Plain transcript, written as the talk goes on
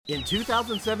In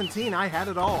 2017, I had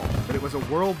it all, but it was a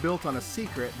world built on a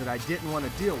secret that I didn't want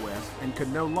to deal with and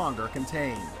could no longer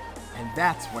contain. And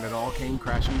that's when it all came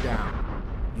crashing down.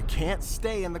 You can't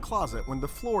stay in the closet when the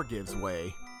floor gives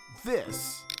way.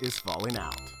 This is Falling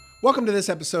Out. Welcome to this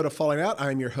episode of Falling Out.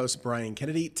 I'm your host, Brian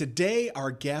Kennedy. Today,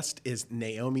 our guest is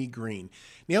Naomi Green.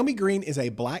 Naomi Green is a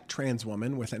Black trans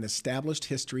woman with an established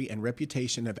history and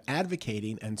reputation of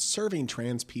advocating and serving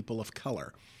trans people of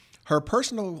color. Her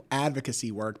personal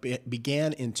advocacy work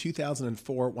began in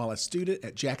 2004 while a student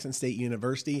at Jackson State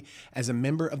University as a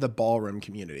member of the ballroom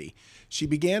community. She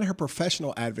began her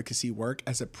professional advocacy work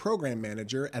as a program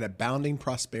manager at Abounding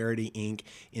Prosperity, Inc.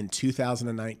 in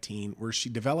 2019, where she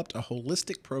developed a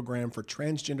holistic program for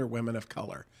transgender women of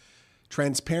color.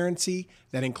 Transparency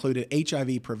that included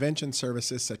HIV prevention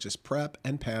services such as PrEP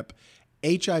and PEP,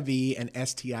 HIV and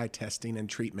STI testing and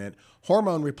treatment,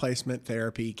 hormone replacement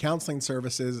therapy, counseling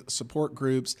services, support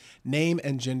groups, name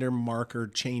and gender marker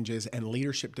changes, and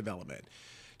leadership development.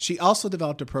 She also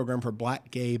developed a program for Black,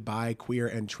 gay, bi, queer,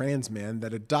 and trans men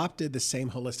that adopted the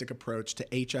same holistic approach to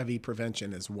HIV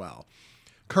prevention as well.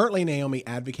 Currently, Naomi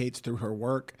advocates through her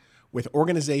work with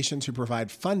organizations who provide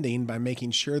funding by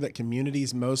making sure that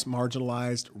communities most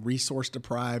marginalized,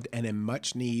 resource-deprived, and in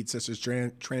much need, such as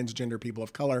transgender people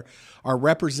of color, are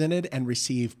represented and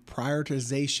receive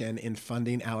prioritization in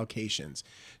funding allocations.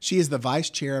 She is the Vice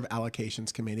Chair of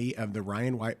Allocations Committee of the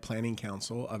Ryan White Planning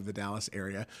Council of the Dallas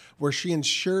area, where she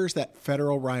ensures that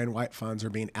federal Ryan White funds are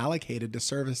being allocated to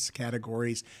service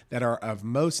categories that are of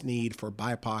most need for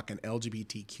BIPOC and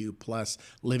LGBTQ+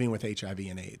 living with HIV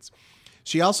and AIDS.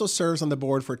 She also serves on the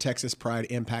board for Texas Pride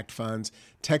Impact Funds,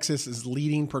 Texas's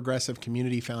leading progressive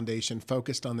community foundation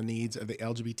focused on the needs of the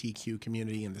LGBTQ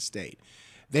community in the state.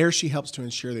 There, she helps to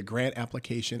ensure the grant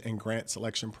application and grant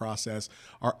selection process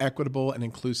are equitable and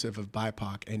inclusive of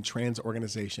BIPOC and trans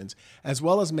organizations, as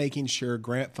well as making sure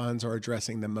grant funds are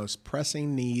addressing the most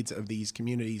pressing needs of these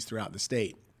communities throughout the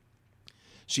state.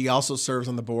 She also serves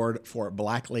on the board for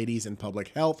Black Ladies in Public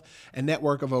Health, a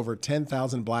network of over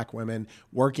 10,000 Black women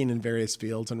working in various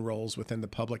fields and roles within the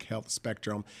public health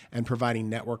spectrum and providing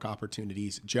network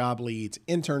opportunities, job leads,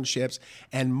 internships,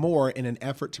 and more in an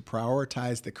effort to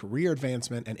prioritize the career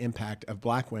advancement and impact of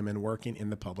Black women working in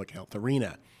the public health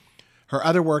arena. Her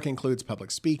other work includes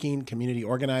public speaking, community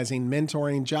organizing,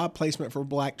 mentoring, job placement for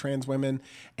Black trans women,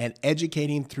 and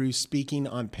educating through speaking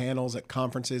on panels at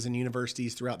conferences and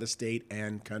universities throughout the state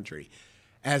and country.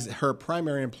 As her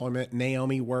primary employment,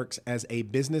 Naomi works as a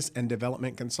business and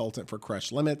development consultant for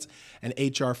Crush Limits, an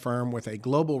HR firm with a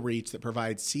global reach that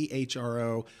provides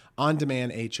CHRO,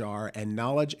 on-demand HR, and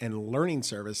knowledge and learning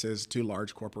services to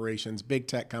large corporations, big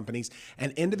tech companies,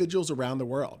 and individuals around the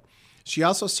world. She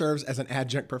also serves as an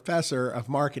adjunct professor of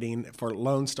marketing for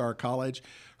Lone Star College.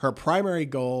 Her primary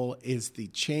goal is to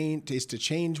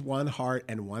change one heart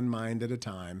and one mind at a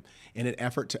time in an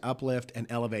effort to uplift and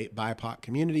elevate BIPOC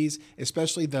communities,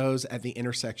 especially those at the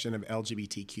intersection of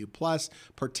LGBTQ+,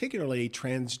 particularly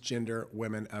transgender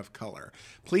women of color.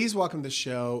 Please welcome to the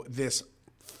show this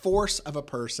force of a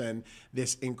person,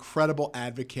 this incredible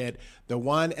advocate, the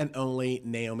one and only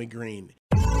Naomi Green.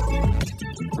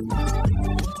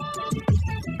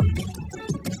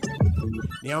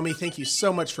 Naomi, thank you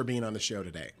so much for being on the show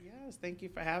today. Yes, thank you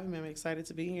for having me. I'm excited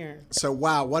to be here. So,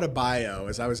 wow, what a bio.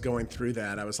 As I was going through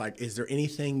that, I was like, is there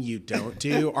anything you don't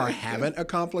do or haven't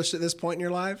accomplished at this point in your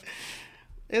life?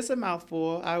 It's a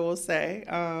mouthful, I will say.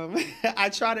 I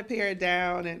try to pare it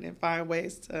down and find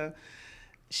ways to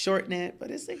shorten it, but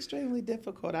it's extremely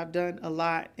difficult. I've done a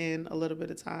lot in a little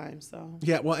bit of time. So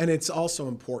yeah, well, and it's also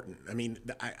important. I mean,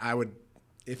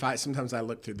 sometimes I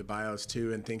look through the bios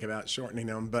too and think about shortening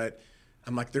them, but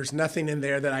I'm like, there's nothing in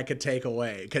there that I could take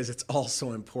away because it's all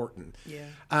so important. Yeah.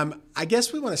 I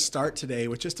guess we want to start today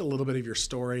with just a little bit of your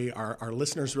story. Our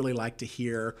listeners really like to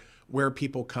hear where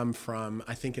people come from.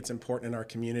 I think it's important in our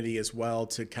community as well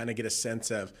to kind of get a sense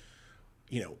of,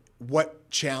 what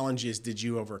challenges did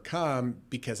you overcome?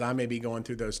 Because I may be going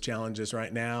through those challenges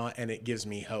right now and it gives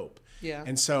me hope. Yeah.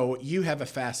 And so you have a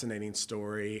fascinating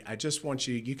story. I just want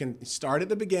you can start at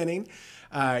the beginning.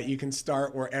 You can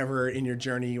start wherever in your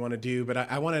journey you want to do, but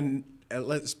I want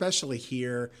to especially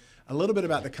hear a little bit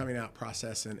about the coming out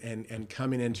process and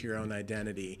coming into your own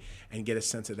identity and get a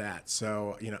sense of that.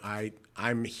 So,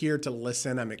 I'm here to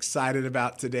listen. I'm excited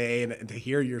about today and to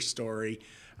hear your story.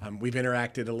 We've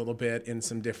interacted a little bit in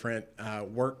some different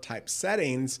work type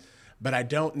settings, but I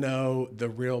don't know the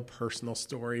real personal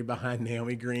story behind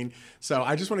Naomi Green. So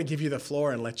I just want to give you the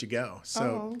floor and let you go.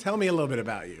 So tell me a little bit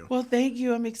about you. Well, thank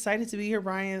you. I'm excited to be here,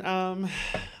 Brian.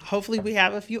 Hopefully we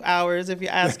have a few hours if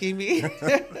you're asking me.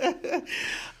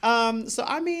 So,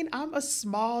 I mean, I'm a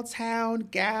small town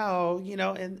gal,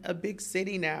 in a big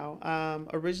city now.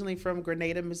 Originally from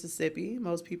Grenada, Mississippi.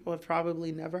 Most people have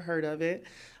probably never heard of it.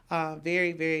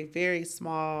 Very, very, very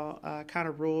small, kind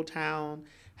of rural town,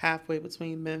 halfway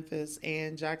between Memphis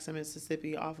and Jackson,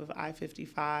 Mississippi, off of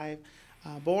I-55.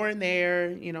 Born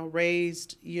there,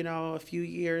 raised, a few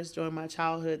years during my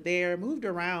childhood there, moved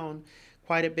around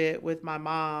quite a bit with my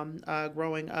mom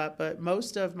growing up. But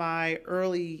most of my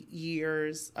early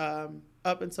years,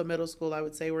 up until middle school, I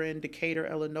would say, were in Decatur,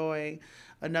 Illinois,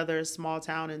 another small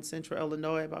town in central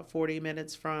Illinois, about 40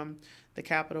 minutes from the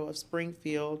capital of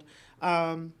Springfield.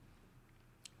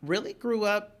 Really grew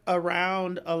up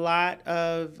around a lot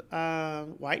of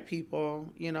white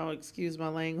people, excuse my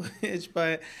language,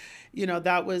 but,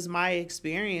 that was my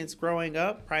experience growing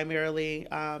up primarily.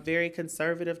 Very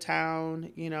conservative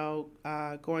town,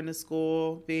 going to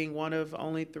school, being one of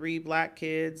only 3 Black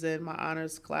kids in my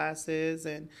honors classes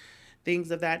and things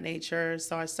of that nature.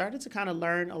 So I started to kind of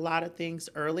learn a lot of things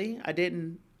early. I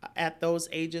didn't, at those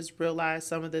ages, realize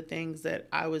some of the things that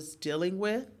I was dealing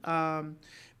with.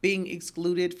 Being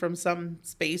excluded from some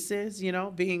spaces,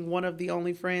 being one of the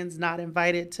only friends not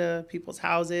invited to people's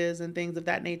houses and things of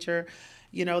that nature.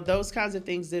 Those kinds of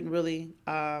things didn't really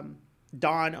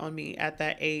dawn on me at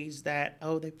that age that,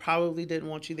 they probably didn't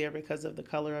want you there because of the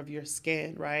color of your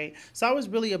skin, right? So I was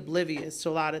really oblivious to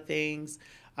a lot of things,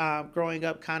 growing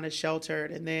up kind of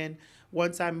sheltered. And then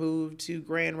once I moved to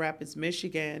Grand Rapids,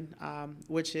 Michigan,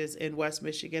 which is in West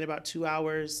Michigan, about 2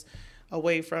 hours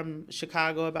away from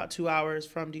Chicago, about 2 hours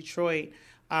from Detroit.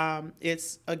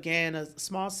 It's, again, a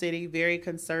small city, very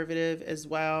conservative as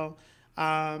well.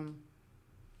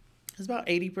 It's about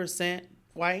 80%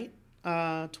 white,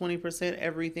 20%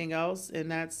 everything else, and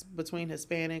that's between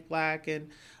Hispanic, Black, and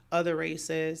other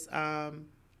races.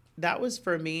 That was,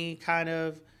 for me, kind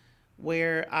of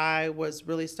where I was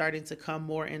really starting to come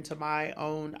more into my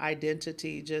own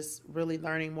identity, just really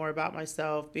learning more about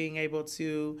myself, being able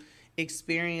to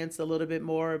experience a little bit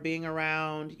more, being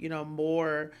around,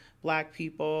 more Black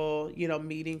people,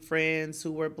 meeting friends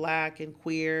who were Black and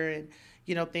queer and,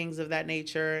 things of that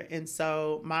nature. And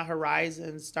so my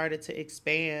horizons started to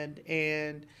expand.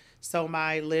 And so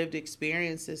my lived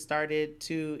experiences started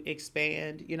to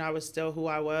expand. I was still who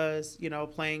I was,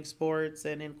 playing sports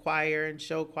and in choir and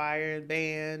show choir and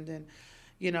band and,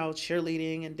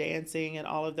 cheerleading and dancing and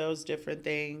all of those different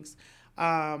things.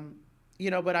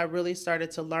 But I really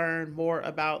started to learn more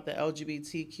about the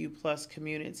LGBTQ plus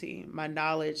community. My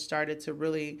knowledge started to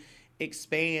really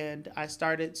expand. I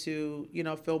started to,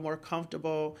 feel more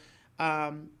comfortable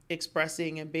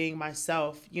expressing and being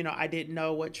myself. I didn't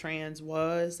know what trans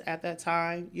was at that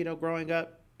time, growing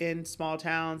up in small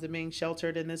towns and being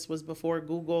sheltered. And this was before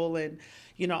Google and,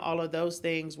 all of those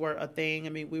things were a thing.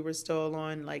 I mean, we were still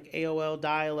on like AOL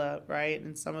dial-up, right?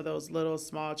 And some of those little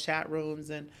small chat rooms.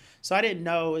 And so I didn't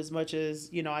know as much as,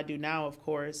 I do now, of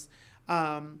course.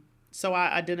 So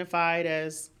I identified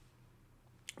as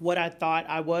what I thought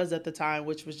I was at the time,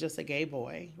 which was just a gay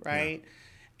boy, right?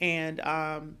 Yeah.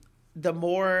 And the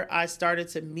more I started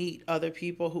to meet other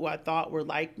people who I thought were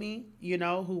like me,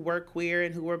 who were queer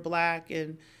and who were Black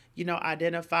and,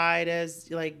 identified as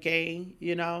like gay,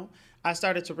 I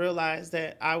started to realize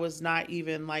that I was not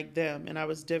even like them and I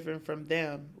was different from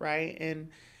them, right? And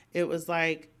it was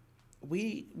like,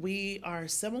 we are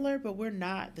similar, but we're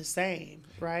not the same,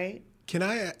 right?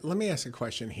 Let me ask a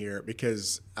question here,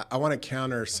 because I want to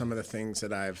counter some of the things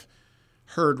that I've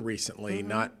heard recently,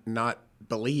 not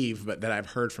believe, but that I've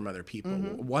heard from other people.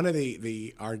 One of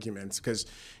the arguments, because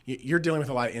you're dealing with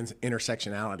a lot of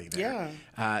intersectionality there.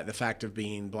 Yeah. The fact of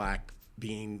being Black,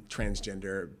 being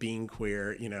transgender, being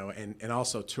queer, and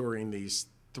also touring these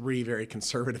 3 very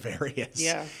conservative areas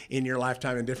in your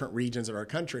lifetime in different regions of our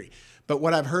country. But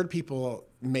what I've heard people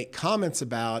make comments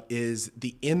about is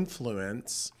the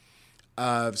influence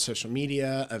of social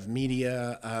media, of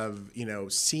media, of,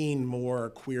 seeing more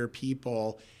queer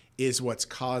people is what's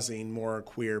causing more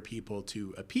queer people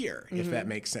to appear, if that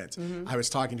makes sense. I was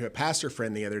talking to a pastor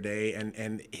friend the other day,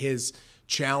 and his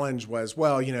challenge was,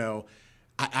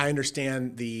 I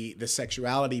understand the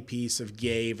sexuality piece of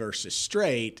gay versus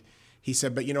straight. He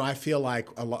said, but, I feel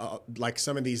like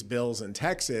some of these bills in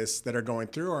Texas that are going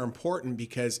through are important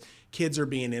because kids are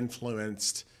being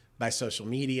influenced by social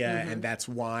media, and that's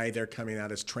why they're coming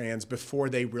out as trans before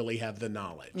they really have the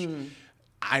knowledge.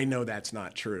 I know that's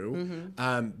not true.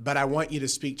 But I want you to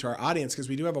speak to our audience, because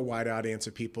we do have a wide audience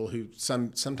of people who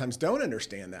sometimes don't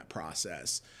understand that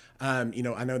process. I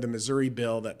know the Missouri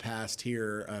bill that passed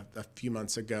here a few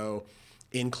months ago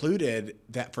included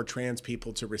that for trans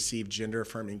people to receive gender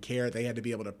affirming care, they had to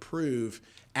be able to prove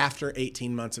after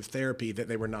 18 months of therapy that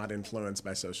they were not influenced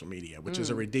by social media, which is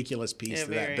a ridiculous piece to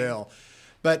that bill.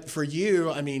 But for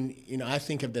you, I mean, I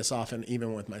think of this often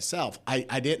even with myself.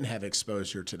 I didn't have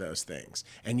exposure to those things,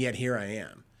 and yet here I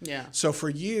am. Yeah. So for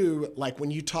you, like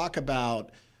when you talk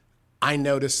about, I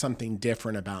noticed something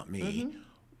different about me,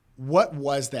 what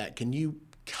was that? Can you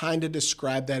kind of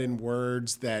describe that in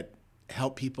words that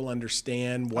help people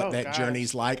understand what that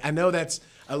journey's like? I know that's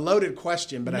a loaded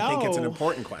question, but I think it's an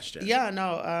important question. Yeah,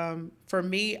 no. For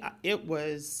me, it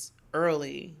was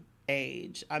early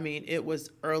age. I mean, it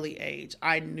was early age.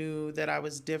 I knew that I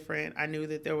was different. I knew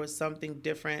that there was something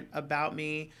different about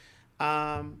me.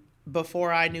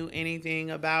 Before I knew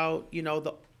anything about,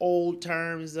 the old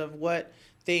terms of what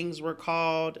things were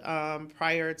called,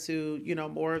 prior to,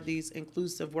 more of these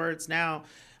inclusive words now,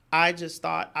 I just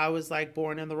thought I was like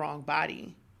born in the wrong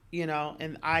body,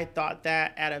 and I thought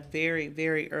that at a very,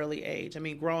 very early age. I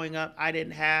mean, growing up, I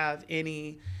didn't have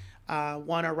any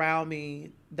one around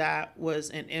me that was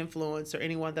an influence or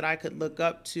anyone that I could look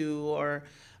up to, or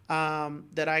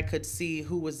that I could see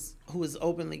who was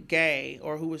openly gay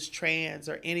or who was trans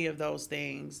or any of those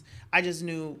things. I just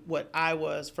knew what I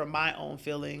was from my own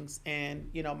feelings and,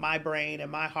 my brain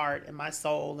and my heart and my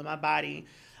soul and my body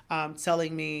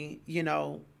telling me,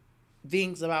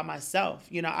 things about myself.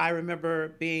 I remember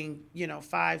being,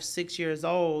 5, 6 years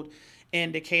old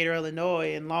in Decatur,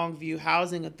 Illinois, in Longview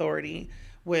Housing Authority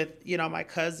with, my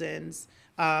cousins.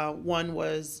 One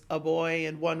was a boy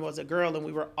and one was a girl, and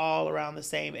we were all around the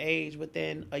same age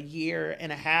within a year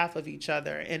and a half of each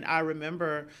other. And I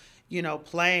remember,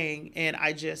 playing, and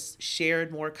I just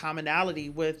shared more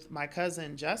commonality with my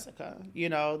cousin Jessica,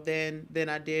 than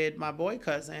I did my boy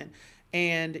cousin.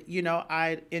 And,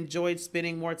 I enjoyed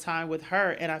spending more time with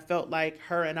her, and I felt like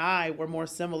her and I were more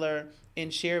similar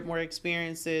and shared more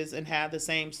experiences and had the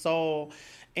same soul.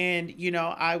 And,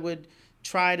 I would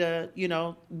try to,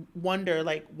 wonder,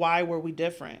 like, why were we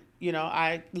different?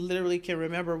 I literally can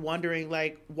remember wondering,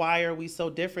 like, why are we so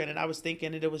different? And I was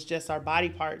thinking that it was just our body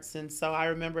parts. And so I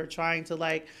remember trying to,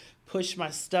 like, push my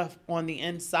stuff on the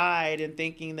inside and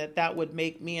thinking that that would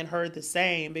make me and her the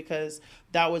same, because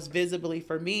that was visibly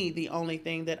for me the only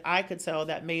thing that I could tell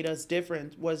that made us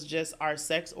different was just our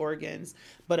sex organs.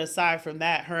 But aside from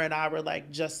that, her and I were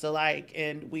like just alike,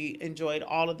 and we enjoyed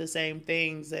all of the same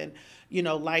things and,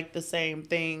 liked the same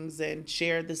things and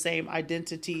shared the same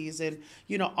identities and,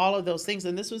 all of those things.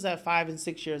 And this was at 5 and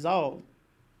 6 years old.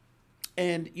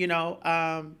 And,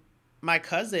 my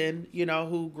cousin,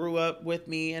 who grew up with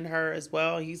me and her as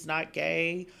well, he's not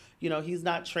gay, he's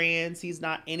not trans, he's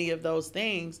not any of those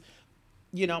things.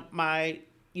 My,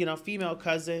 female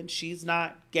cousin, she's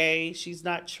not gay, she's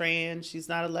not trans, she's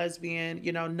not a lesbian,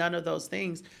 none of those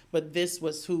things. But this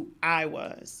was who I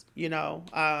was,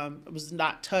 was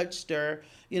not touched or,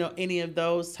 any of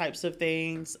those types of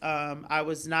things. I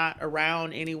was not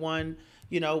around anyone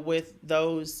with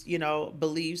those,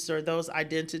 beliefs or those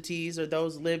identities or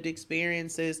those lived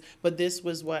experiences. But this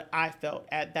was what I felt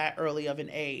at that early of an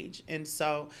age. And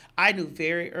so I knew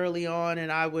very early on,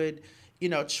 and I would,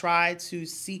 try to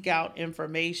seek out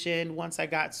information once I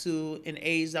got to an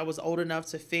age that was old enough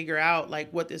to figure out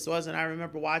like what this was. And I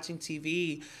remember watching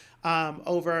TV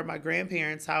over at my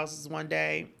grandparents' houses one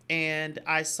day, and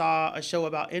I saw a show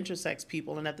about intersex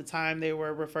people. And at the time they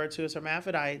were referred to as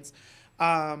hermaphrodites.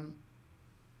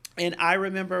 And I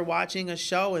remember watching a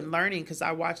show and learning, because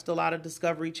I watched a lot of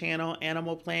Discovery Channel,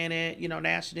 Animal Planet,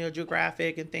 National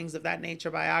Geographic and things of that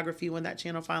nature, biography when that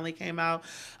channel finally came out.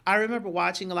 I remember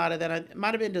watching a lot of that. It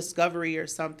might have been Discovery or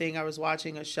something. I was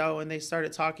watching a show and they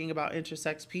started talking about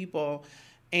intersex people.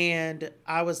 And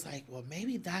I was like, well,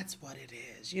 maybe that's what it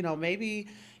is.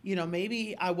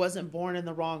 Maybe I wasn't born in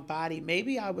the wrong body.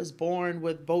 Maybe I was born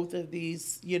with both of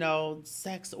these,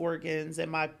 sex organs,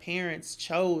 and my parents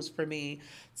chose for me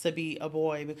to be a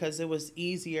boy because it was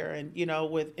easier. And,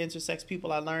 with intersex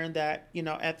people, I learned that,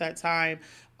 at that time,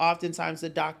 oftentimes the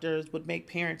doctors would make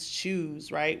parents choose,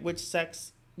 right? Which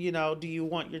sex, do you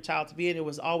want your child to be? And it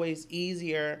was always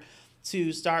easier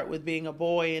to start with being a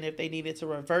boy, and if they needed to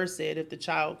reverse it, if the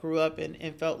child grew up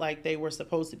and felt like they were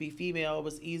supposed to be female, it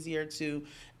was easier to,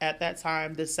 at that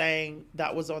time, the saying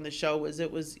that was on the show was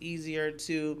it was easier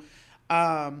to,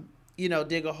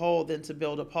 dig a hole than to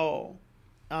build a pole.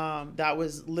 That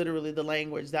was literally the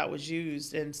language that was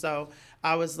used. And so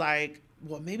I was like,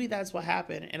 well, maybe that's what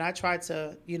happened. And I tried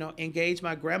to, engage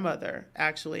my grandmother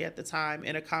actually at the time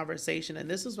in a conversation. And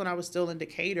this was when I was still in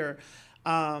Decatur,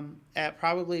 at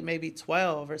probably maybe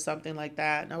 12 or something like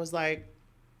that. And I was like,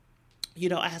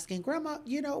 asking grandma,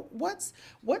 what's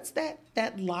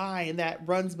that line that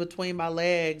runs between my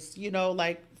legs,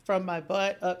 like from my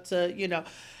butt up to,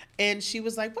 and she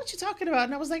was like, what you talking about?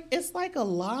 And I was like, it's like a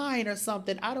line or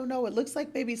something. I don't know. It looks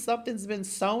like maybe something's been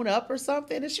sewn up or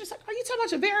something. And she was like, are you talking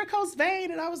about your varicose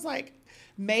vein? And I was like,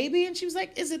 maybe. And she was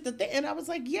like, is it the thing? And I was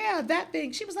like, yeah, that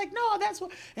thing. She was like, no, that's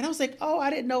what. And I was like, oh, I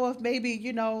didn't know if maybe,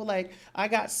 like I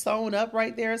got sewn up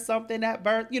right there or something at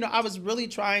birth. I was really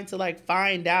trying to like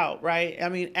find out, right? I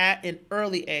mean, at an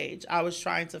early age, I was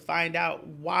trying to find out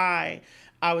why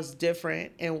I was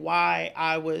different and why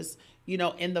I was,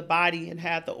 in the body and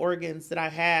had the organs that I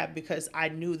had, because I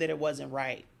knew that it wasn't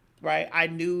right. I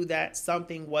knew that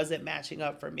something wasn't matching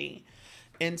up for me.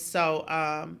 And so,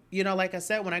 like I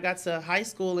said, when I got to high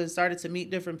school and started to meet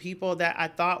different people that I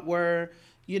thought were,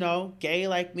 gay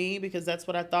like me, because that's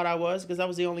what I thought I was, because that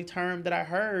was the only term that I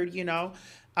heard,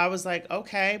 I was like,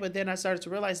 okay. But then I started to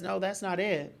realize, no, that's not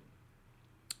it.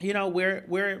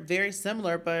 We're very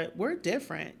similar, but we're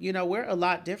different. We're a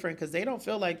lot different, because they don't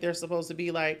feel like they're supposed to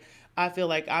be like I feel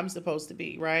like I'm supposed to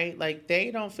be, right? Like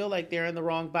they don't feel like they're in the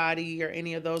wrong body or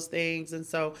any of those things. And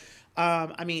so,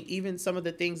 even some of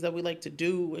the things that we like to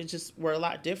do, it's just, we're a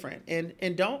lot different.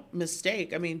 And don't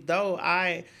mistake. Though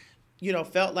I,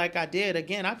 felt like I did,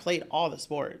 again, I played all the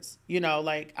sports,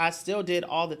 like I still did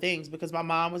all the things, because my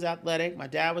mom was athletic, my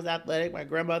dad was athletic, my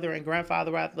grandmother and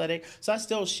grandfather were athletic. So I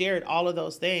still shared all of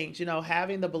those things,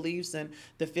 having the beliefs and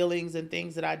the feelings and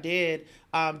things that I did,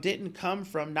 didn't come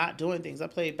from not doing things. I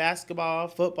played basketball,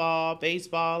 football,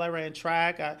 baseball. I ran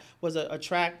track. I was a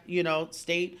track,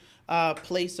 state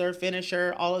placer,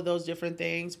 finisher, all of those different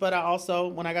things. But I also,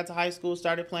 when I got to high school,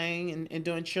 started playing and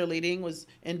doing cheerleading, was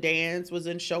in dance, was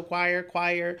in show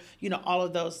choir, all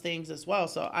of those things as well.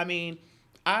 So,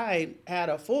 I had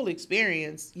a full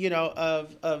experience,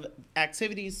 of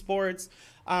activities, sports,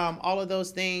 all of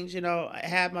those things. I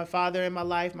had my father in my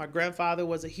life. My grandfather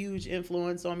was a huge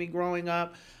influence on me growing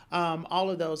up, all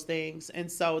of those things.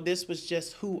 And so this was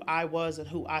just who I was and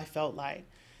who I felt like.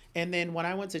 And then when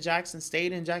I went to Jackson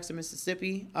State in Jackson,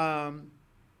 Mississippi, for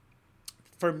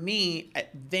me,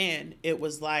 then it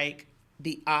was like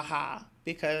the aha,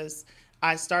 because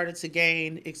I started to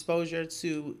gain exposure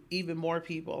to even more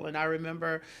people. And I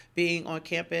remember being on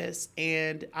campus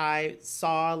and I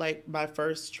saw like my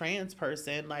first trans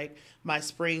person, like my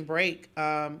spring break,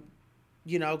 going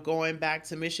back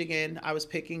to Michigan. I was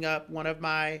picking up one of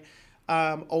my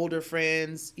older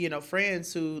friends,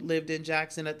 friends who lived in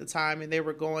Jackson at the time, and they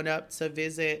were going up to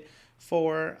visit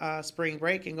for spring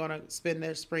break and going to spend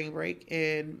their spring break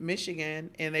in Michigan.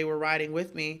 And they were riding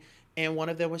with me, and one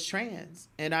of them was trans,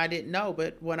 and I didn't know.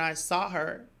 But when I saw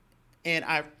her and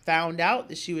I found out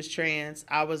that she was trans,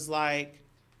 I was like,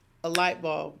 a light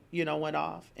bulb, went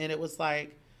off. And it was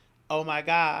like, oh my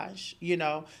gosh,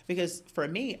 because for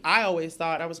me, I always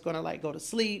thought I was going to like go to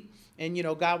sleep and,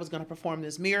 God was going to perform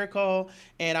this miracle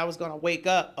and I was going to wake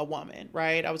up a woman,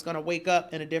 right? I was going to wake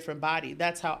up in a different body.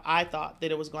 That's how I thought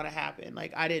that it was going to happen.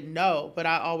 Like I didn't know, but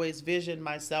I always visioned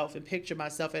myself and pictured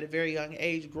myself at a very young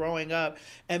age growing up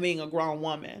and being a grown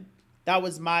woman. That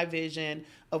was my vision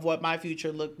of what my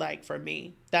future looked like for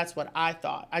me. That's what I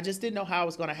thought. I just didn't know how it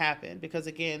was going to happen, because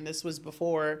again, this was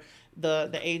before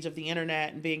the age of the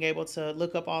internet and being able to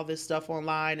look up all this stuff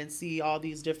online and see all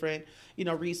these different,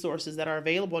 resources that are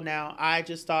available now. I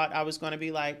just thought I was going to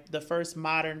be like the first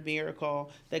modern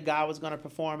miracle that God was going to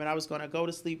perform, and I was going to go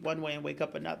to sleep one way and wake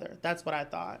up another. That's what I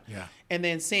thought. Yeah. And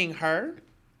then seeing her,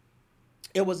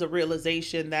 it was a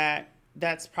realization that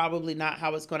that's probably not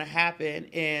how it's going to happen.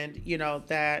 And,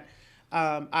 that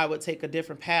I would take a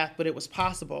different path, but it was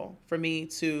possible for me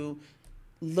to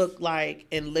look like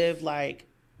and live like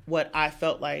what I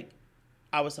felt like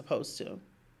I was supposed to.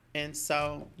 And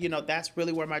so, that's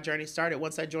really where my journey started.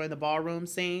 Once I joined the ballroom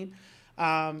scene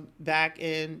back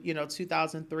in,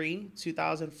 2003,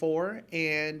 2004,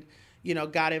 and,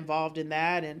 got involved in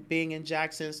that, and being in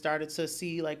Jackson, started to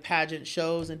see like pageant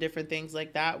shows and different things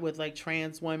like that with like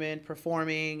trans women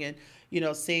performing and,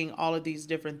 seeing all of these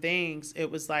different things.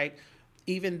 It was like,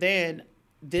 even then,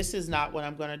 this is not what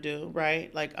I'm going to do,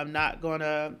 right? Like, I'm not going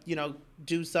to,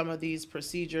 do some of these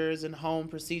procedures and home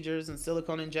procedures and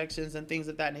silicone injections and things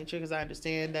of that nature, because I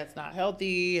understand that's not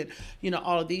healthy and,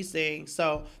 all of these things.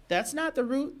 So that's not the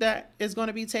route that is going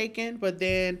to be taken. But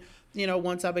then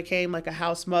once I became like a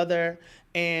house mother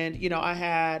and, I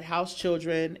had house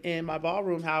children in my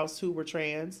ballroom house who were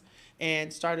trans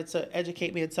and started to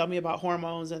educate me and tell me about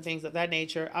hormones and things of that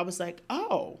nature, I was like,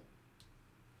 oh,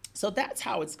 so that's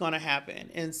how it's going to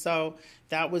happen. And so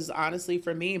that was honestly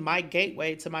for me, my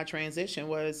gateway to my transition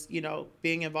was,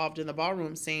 being involved in the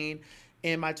ballroom scene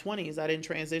in my 20s. I didn't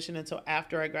transition until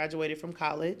after I graduated from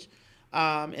college.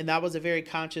 And that was a very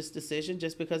conscious decision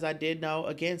just because I did know,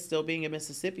 again, still being in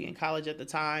Mississippi in college at the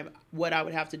time, what I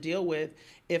would have to deal with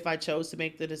if I chose to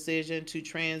make the decision to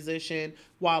transition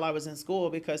while I was in school,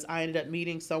 because I ended up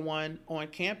meeting someone on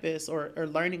campus or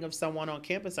learning of someone on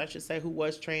campus, I should say, who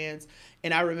was trans.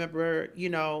 And I remember,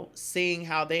 seeing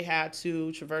how they had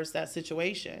to traverse that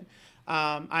situation.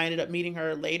 I ended up meeting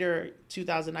her later,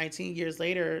 2019, years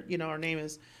later. Her name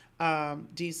is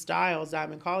Dee Stiles,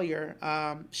 Diamond Collier.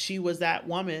 She was that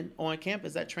woman on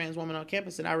campus, that trans woman on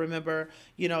campus. And I remember,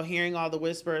 hearing all the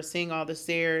whispers, seeing all the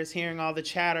stares, hearing all the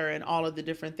chatter and all of the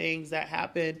different things that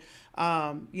happened,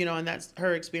 and that's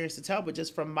her experience to tell. But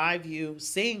just from my view,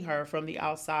 seeing her from the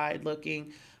outside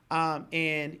looking,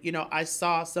 and, I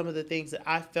saw some of the things that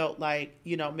I felt like,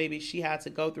 maybe she had to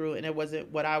go through, and it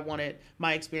wasn't what I wanted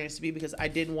my experience to be, because I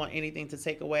didn't want anything to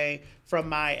take away from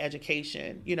my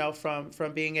education,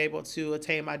 from being able to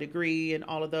attain my degree and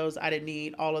all of those. I didn't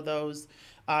need all of those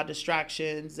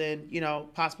distractions and,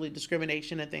 possibly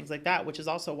discrimination and things like that, which is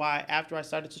also why after I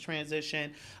started to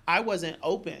transition, I wasn't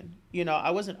open,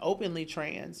 I wasn't openly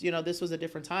trans. This was a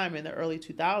different time in the early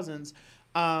 2000s.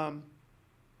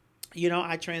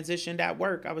 I transitioned at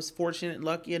work. I was fortunate and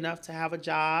lucky enough to have a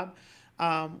job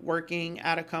working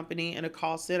at a company in a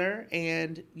call center.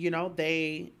 And,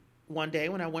 they, one day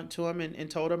when I went to them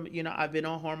and told them, I've been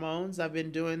on hormones, I've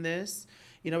been doing this,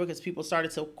 because people started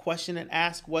to question and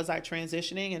ask, was I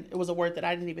transitioning? And it was a word that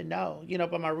I didn't even know,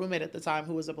 but my roommate at the time,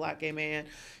 who was a Black gay man,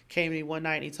 came to me one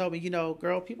night and he told me,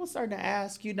 girl, people starting to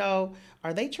ask,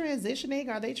 are they transitioning?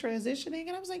 Are they transitioning?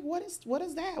 And I was like, what is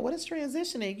that? What is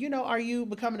transitioning? Are you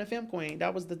becoming a femme queen?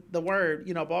 That was the word,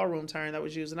 ballroom term that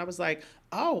was used. And I was like,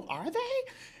 oh, are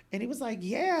they? And he was like,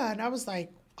 yeah. And I was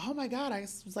like, oh my God. I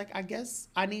was like, I guess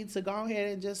I need to go ahead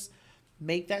and just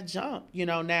make that jump,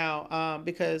 now,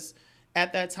 because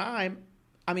at that time,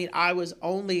 I was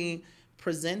only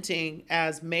presenting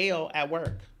as male at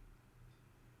work.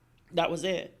 That was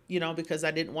it, because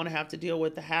I didn't want to have to deal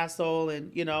with the hassle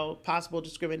and, possible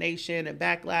discrimination and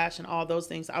backlash and all those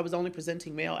things. I was only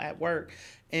presenting male at work,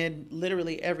 and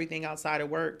literally everything outside of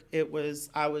work,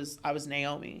 I was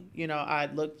Naomi. I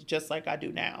looked just like I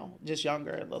do now, just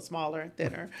younger, a little smaller and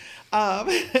thinner.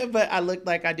 But I looked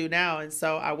like I do now. And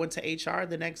so I went to HR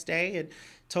the next day and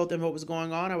told them what was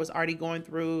going on. I was already going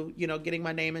through, getting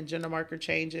my name and gender marker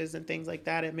changes and things like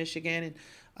that in Michigan. And,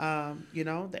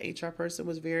 the HR person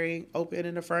was very open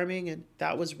and affirming. And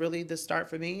that was really the start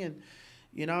for me. And,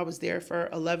 I was there for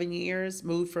 11 years,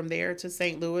 moved from there to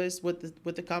St. Louis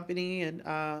with the company. And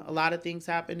a lot of things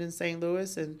happened in St.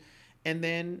 Louis. And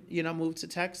then, moved to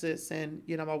Texas. And,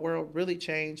 my world really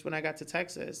changed when I got to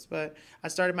Texas. But I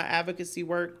started my advocacy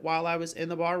work while I was in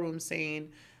the ballroom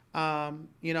scene.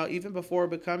 Even before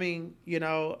becoming,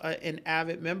 an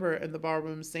avid member in the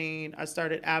ballroom scene, I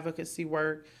started advocacy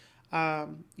work,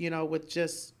 with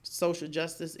just social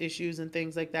justice issues and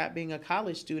things like that, being a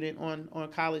college student on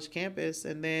college campus,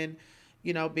 and then,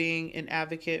 being an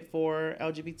advocate for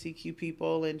LGBTQ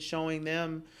people and showing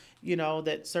them,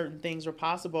 that certain things are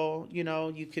possible.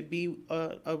 You could be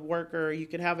a worker, you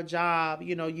could have a job,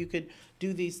 you could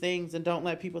do these things and don't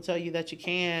let people tell you that you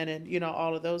can, and,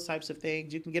 all of those types of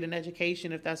things. You can get an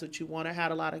education if that's what you want. I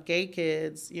had a lot of gay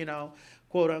kids,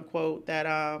 quote unquote, that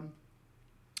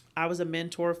I was a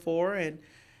mentor for, and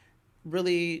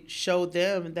really showed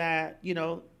them that,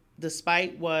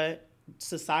 despite what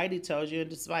society tells you and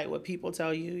despite what people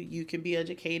tell you, you can be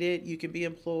educated, you can be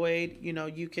employed,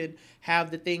 you can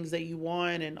have the things that you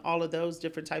want and all of those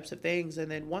different types of things.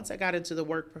 And then once I got into the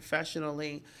work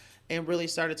professionally and really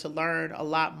started to learn a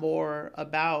lot more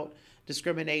about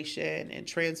discrimination and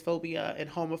transphobia and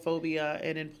homophobia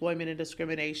and employment and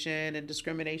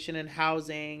discrimination in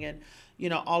housing and,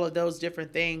 all of those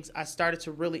different things, I started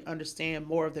to really understand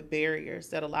more of the barriers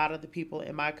that a lot of the people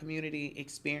in my community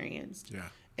experienced. Yeah.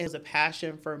 It was a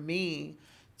passion for me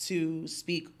to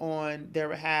speak on their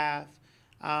behalf,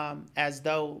 as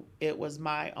though it was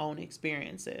my own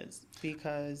experiences,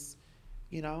 because,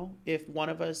 if one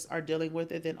of us are dealing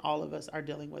with it, then all of us are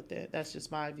dealing with it. That's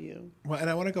just my view. Well, and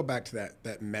I want to go back to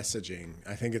that messaging.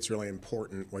 I think it's really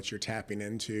important what you're tapping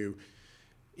into,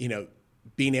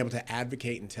 being able to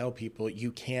advocate and tell people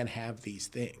you can have these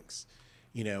things.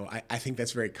 I think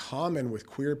that's very common with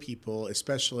queer people,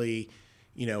 especially,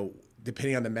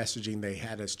 depending on the messaging they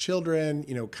had as children,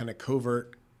 kind of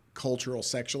covert cultural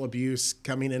sexual abuse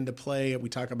coming into play. We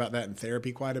talk about that in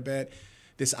therapy quite a bit.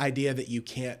 This idea that you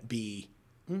can't be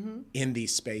in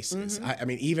these spaces. I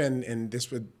mean, even, and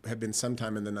this would have been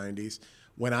sometime in the 90s,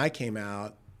 when I came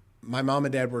out, my mom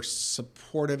and dad were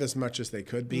supportive as much as they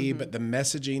could be, but the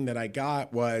messaging that I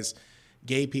got was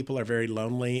gay people are very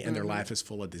lonely and their life is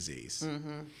full of disease.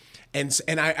 And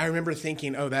I remember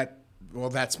thinking,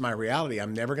 that's my reality.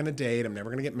 I'm never going to date. I'm never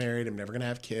going to get married. I'm never going to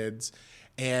have kids.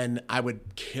 And I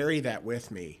would carry that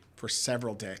with me for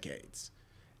several decades.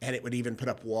 And it would even put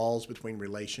up walls between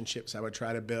relationships I would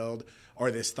try to build, or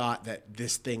this thought that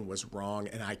this thing was wrong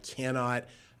and I cannot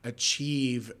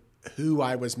achieve who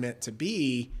I was meant to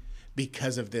be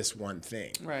because of this one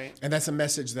thing. Right. And that's a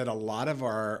message that a lot of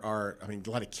a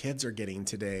lot of kids are getting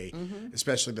today,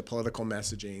 especially the political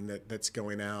messaging that's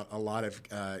going out. A lot of,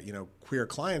 queer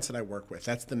clients that I work with,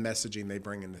 that's the messaging they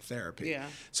bring into therapy. Yeah.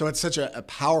 So it's such a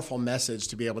powerful message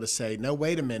to be able to say, no,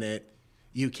 wait a minute,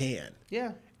 you can.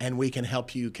 Yeah. And we can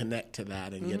help you connect to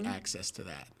that and get access to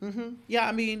that. Yeah,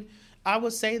 I mean, I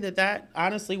would say that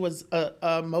honestly was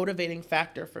a motivating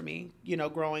factor for me,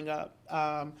 growing up,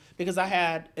 because I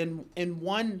had in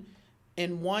one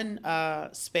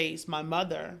space, my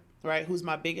mother, right, who's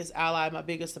my biggest ally, my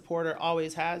biggest supporter,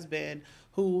 always has been,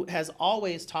 who has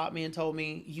always taught me and told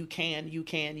me, you can,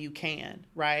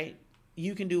 right?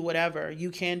 You can do whatever.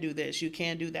 You can do this. You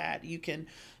can do that. You can,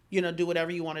 do whatever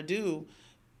you want to do.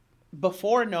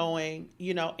 Before knowing,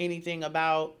 anything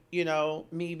about,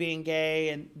 me being gay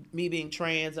and me being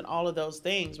trans and all of those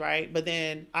things, right? But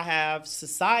then I have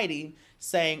society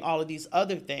saying all of these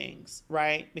other things,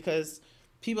 right? Because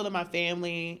people in my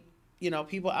family,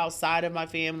 people outside of my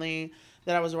family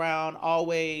that I was around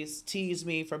always teased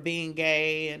me for being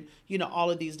gay and,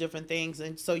 all of these different things.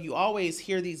 And so you always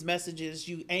hear these messages,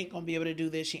 you ain't going to be able to do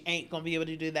this, you ain't going to be able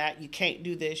to do that, you can't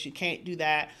do this, you can't do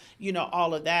that,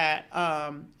 all of that.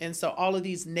 And so all of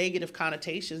these negative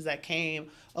connotations that came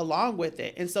along with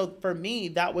it. And so for me,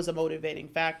 that was a motivating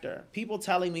factor. People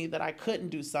telling me that I couldn't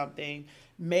do something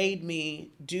made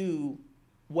me do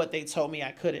what they told me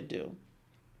I couldn't do.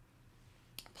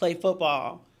 Play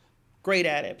football, great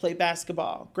at it. Play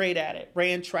basketball, great at it.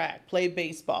 Ran track, played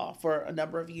baseball for a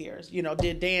number of years.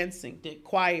 Did dancing, did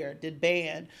choir, did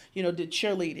band, did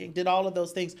cheerleading, did all of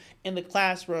those things in the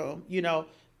classroom,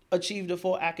 achieved a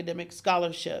full academic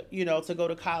scholarship, to go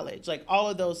to college, like all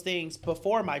of those things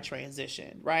before my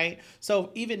transition, right? So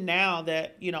even now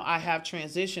that, I have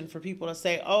transitioned, for people to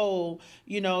say, oh,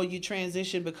 you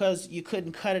transitioned because you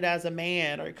couldn't cut it as a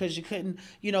man, or because you couldn't,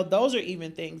 those are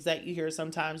even things that you hear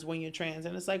sometimes when you're trans.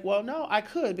 And it's like, well, no, I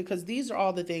could, because these are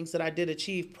all the things that I did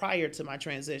achieve prior to my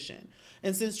transition.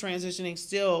 And since transitioning,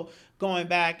 still going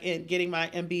back and getting my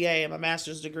MBA and my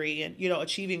master's degree and,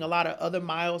 achieving a lot of other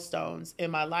milestones in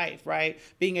my life, right?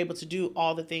 Being able to do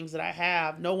all the things that I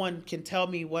have. No one can tell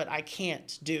me what I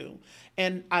can't do.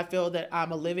 And I feel that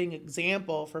I'm a living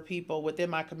example for people within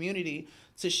my community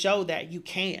to show that you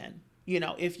can.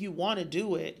 If you want to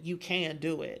do it, you can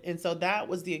do it. And so that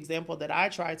was the example that I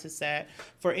tried to set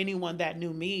for anyone that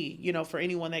knew me, for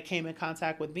anyone that came in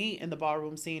contact with me in the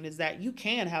ballroom scene, is that you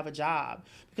can have a job.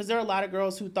 Because there are a lot of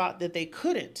girls who thought that they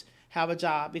couldn't have a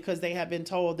job because they had been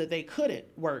told that they couldn't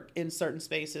work in certain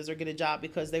spaces or get a job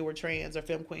because they were trans or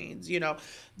femme queens.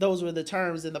 Those were the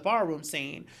terms in the ballroom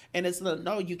scene. And it's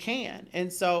no, you can.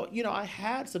 And so, I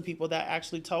had some people that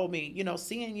actually told me,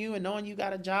 seeing you and knowing you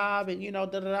got a job and,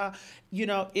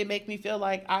 it make me feel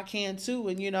like I can too.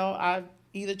 And, I've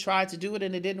either tried to do it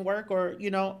and it didn't work, or,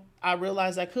 I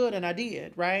realized I could and I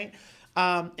did. Right.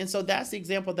 And so that's the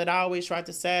example that I always tried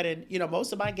to set. And,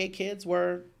 most of my gay kids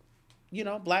were,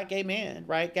 Black gay men,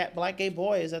 right? Got Black gay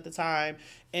boys at the time.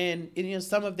 And,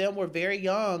 some of them were very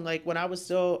young, like when I was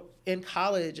still in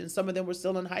college, and some of them were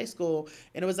still in high school.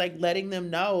 And it was like letting them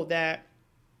know that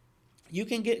you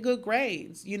can get good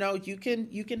grades. You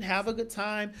can have a good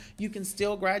time. You can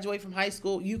still graduate from high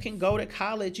school. You can go to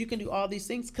college. You can do all these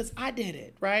things, because I did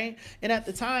it, right? And at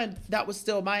the time, that was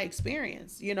still my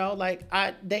experience.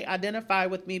 They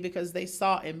identified with me because they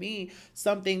saw in me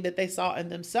something that they saw in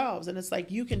themselves. And it's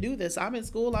like, you can do this. I'm in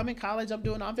school. I'm in college. I'm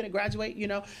going to graduate,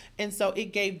 And so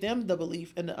it gave them the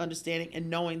belief and the understanding and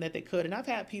knowing that they could. And I've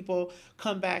had people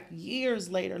come back years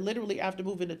later, literally after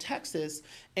moving to Texas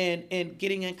and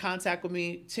getting in contact with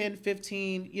me 10,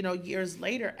 15, years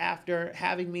later, after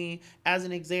having me as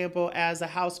an example, as a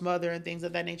house mother and things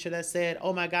of that nature, that said,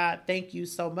 oh my God, thank you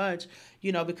so much.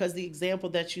 because the example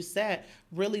that you set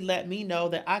really let me know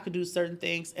that I could do certain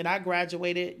things. And I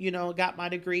graduated, got my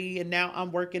degree, and now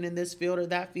I'm working in this field or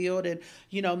that field. And,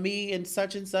 me and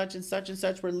such and such and such and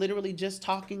such, we're literally just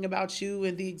talking about you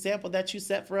and the example that you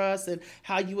set for us and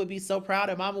how you would be so proud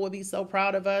and mama would be so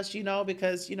proud of us,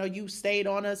 because, you stayed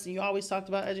on us and you always talked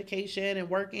about education and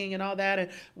working and all that. And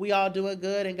we all doing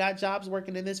good and got jobs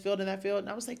working in this field and that field. And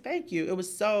I was like, thank you. It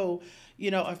was so,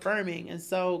 affirming and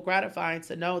so gratifying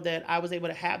to know that I was able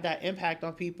to have that impact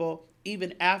on people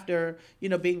even after,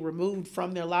 being removed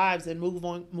from their lives and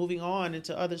moving on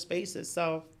into other spaces.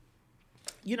 So,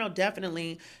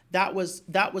 definitely that was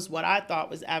what I thought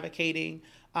was advocating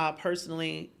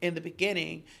personally in the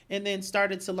beginning, and then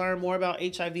started to learn more about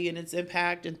HIV and its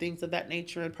impact and things of that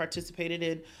nature, and participated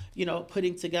in,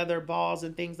 putting together balls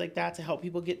and things like that to help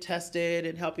people get tested,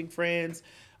 and helping friends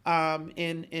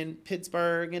in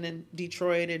Pittsburgh and in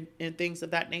Detroit and things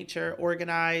of that nature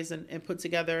organize and put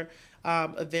together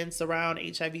events around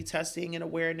HIV testing and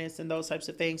awareness and those types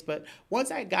of things. But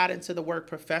once I got into the work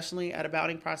professionally at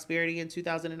Abounding Prosperity in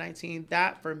 2019,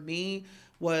 that for me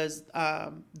was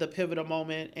the pivotal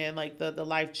moment and like the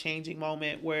life-changing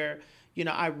moment where,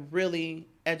 I really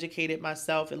educated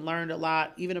myself and learned a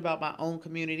lot, even about my own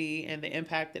community and the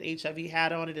impact that HIV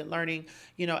had on it, and learning,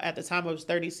 at the time I was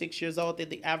 36 years old,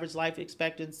 that the average life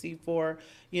expectancy for,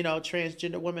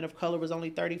 transgender women of color was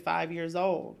only 35 years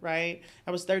old, right?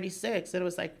 I was 36, and it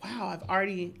was like, wow, I've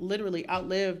already literally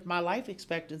outlived my life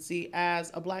expectancy as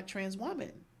a Black trans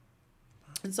woman.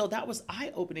 And so that was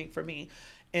eye-opening for me.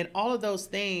 And all of those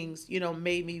things,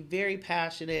 made me very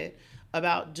passionate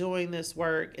about doing this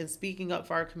work and speaking up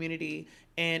for our community.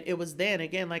 And it was then,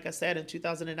 again, like I said, in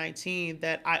 2019,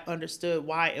 that I understood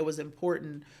why it was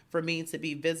important for me to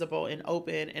be visible and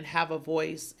open and have a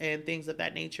voice and things of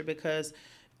that nature, because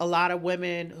a lot of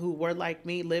women who were like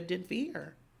me lived in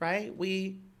fear, right?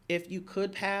 If you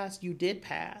could pass, you did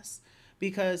pass,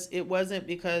 because it wasn't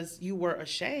because you were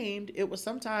ashamed. It was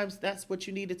sometimes that's what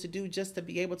you needed to do just to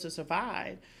be able to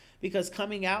survive. Because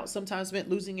coming out sometimes meant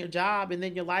losing your job and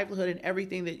then your livelihood and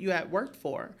everything that you had worked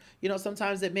for.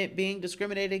 Sometimes it meant being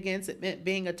discriminated against. It meant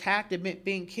being attacked. It meant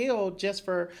being killed just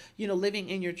for, living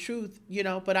in your truth,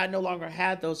 but I no longer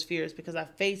had those fears because I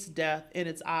faced death in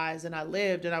its eyes, and I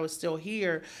lived, and I was still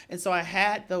here. And so I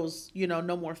had those,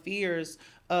 no more fears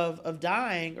of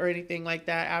dying or anything like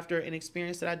that after an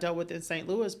experience that I dealt with in St.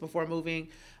 Louis before moving.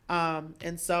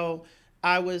 And so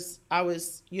I was,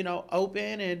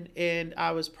 open and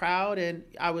I was proud, and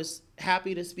I was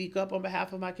happy to speak up on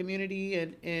behalf of my community.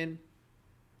 And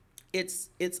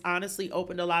it's honestly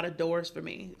opened a lot of doors for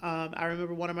me. I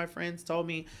remember one of my friends told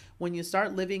me, when you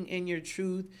start living in your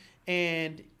truth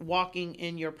and walking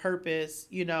in your purpose,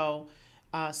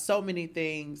 so many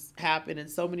things happen and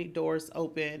so many doors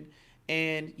open,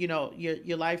 and,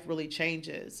 your life really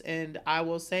changes. And I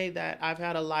will say that I've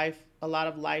had a lot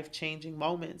of life-changing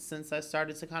moments since I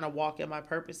started to kind of walk in my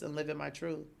purpose and live in my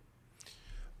truth.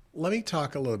 Let me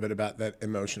talk a little bit about that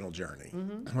emotional journey.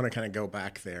 Mm-hmm. I want to kind of go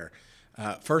back there.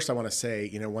 First, I want to say,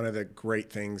 one of the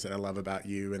great things that I love about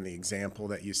you and the example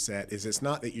that you set is it's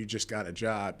not that you just got a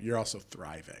job, you're also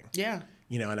thriving. Yeah.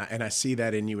 And I see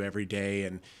that in you every day.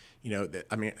 And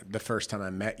the first time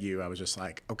I met you, I was just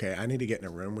like, okay, I need to get in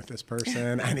a room with this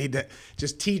person. I need to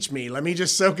just teach me. Let me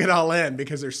just soak it all in,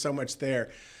 because there's so much there.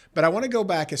 But I want to go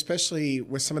back, especially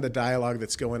with some of the dialogue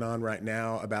that's going on right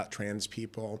now about trans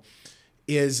people,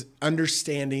 is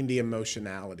understanding the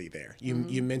emotionality there.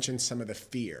 You mentioned some of the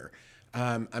fear.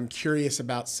 I'm curious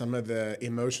about some of the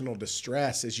emotional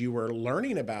distress as you were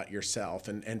learning about yourself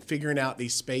and figuring out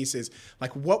these spaces.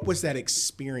 Like, what was that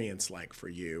experience like for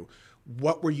you?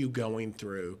 What were you going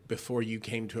through before you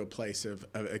came to a place of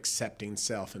accepting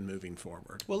self and moving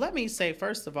forward? Well, let me say,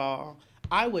 first of all,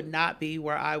 I would not be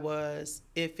where I was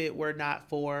if it were not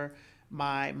for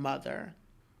my mother.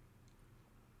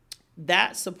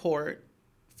 That support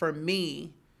for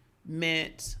me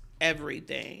meant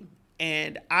everything.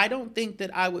 And I don't think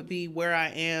that I would be where I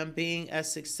am, being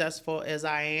as successful as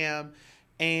I am,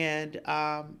 and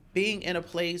being in a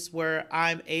place where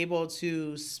I'm able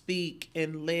to speak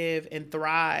and live and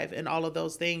thrive and all of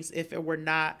those things if it were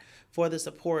not for the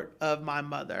support of my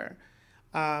mother.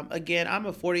 Again, I'm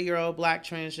a 40-year-old Black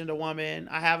transgender woman.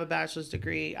 I have a bachelor's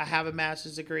degree. I have a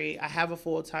master's degree. I have a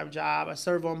full-time job. I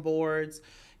serve on boards.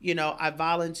 I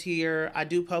volunteer. I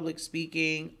do public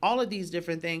speaking, all of these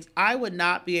different things. I would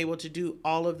not be able to do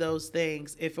all of those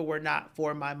things if it were not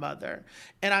for my mother.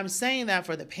 And I'm saying that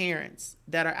for the parents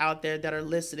that are out there that are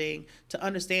listening to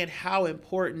understand how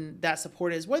important that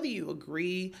support is, whether you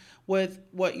agree with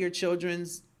what your children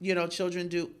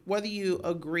do, whether you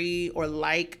agree or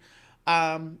like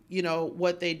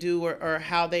what they do or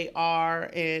how they are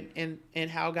and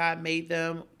how God made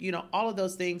them, all of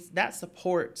those things, that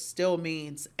support still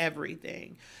means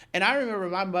everything. And I remember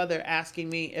my mother asking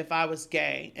me if I was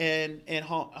gay and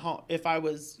if I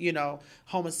was,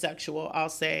 homosexual, I'll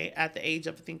say at the age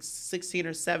of, I think, 16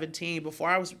 or 17, before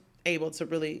I was able to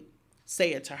really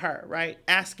say it to her, right?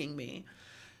 Asking me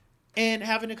and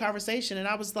having a conversation. And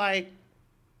I was like,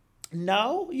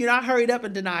 no, I hurried up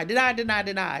and deny,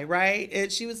 right? And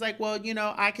she was like, well,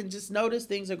 I can just notice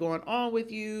things are going on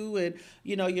with you. And,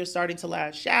 you're starting to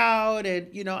lash out.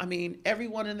 And,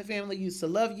 everyone in the family used to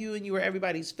love you and you were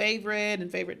everybody's favorite and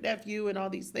favorite nephew and all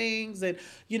these things. And,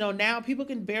 now people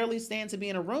can barely stand to be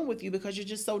in a room with you because you're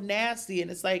just so nasty. And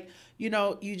it's like,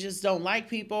 you just don't like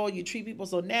people. You treat people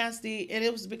so nasty. And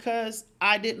it was because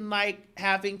I didn't like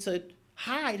having to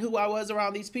hide who I was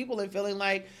around these people and feeling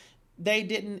like they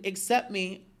didn't accept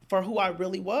me for who I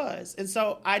really was. And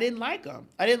so I didn't like them.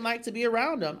 I didn't like to be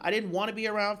around them. I didn't want to be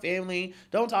around family.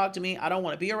 Don't talk to me. I don't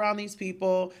want to be around these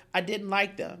people. I didn't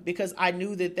like them because I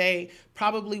knew that they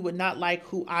probably would not like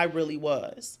who I really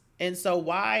was. And so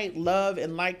why love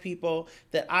and like people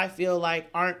that I feel like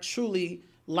aren't truly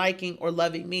liking or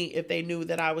loving me if they knew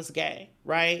that I was gay,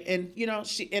 right? And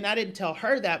and I didn't tell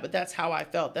her that, but that's how I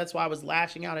felt. That's why I was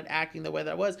lashing out and acting the way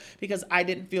that I was, because I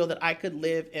didn't feel that I could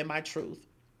live in my truth.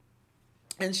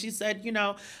 And she said,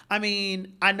 I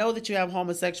know that you have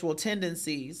homosexual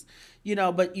tendencies,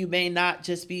 but you may not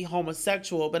just be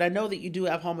homosexual, but I know that you do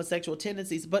have homosexual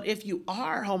tendencies. But if you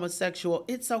are homosexual,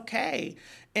 it's okay.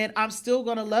 And I'm still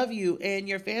going to love you and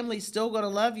your family's still going to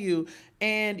love you.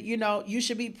 And, you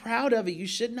should be proud of it. You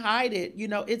shouldn't hide it.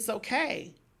 It's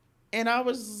okay. And I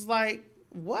was like,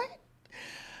 what?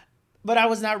 But I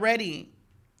was not ready.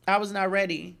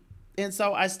 And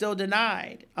so I still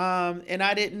denied. And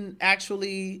I didn't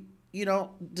actually,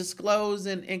 disclose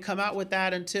and come out with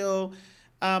that until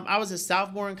I was a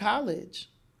sophomore in college,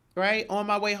 right? On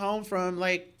my way home from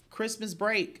like Christmas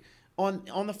break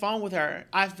on the phone with her.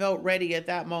 I felt ready at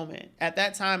that moment. At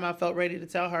that time, I felt ready to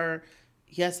tell her,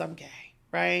 yes, I'm gay,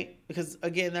 right? Because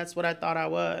again, that's what I thought I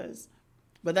was.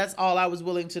 But that's all I was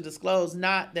willing to disclose.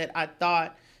 Not that I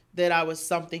thought that I was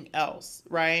something else,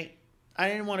 right? I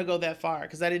didn't want to go that far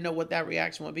because I didn't know what that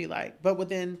reaction would be like. But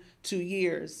within 2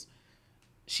 years,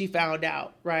 she found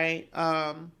out, right?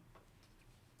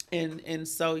 And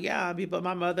so, yeah, but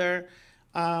my mother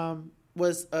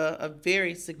was a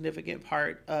very significant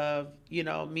part of,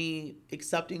 me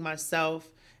accepting myself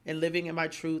and living in my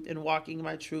truth and walking in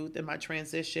my truth and my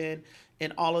transition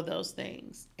and all of those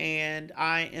things. And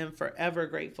I am forever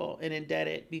grateful and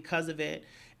indebted because of it.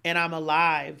 And I'm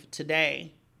alive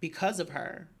today because of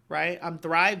her, right? I'm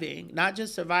thriving, not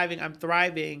just surviving, I'm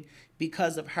thriving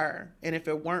because of her. And if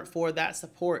it weren't for that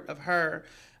support of her,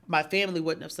 my family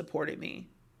wouldn't have supported me.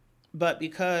 But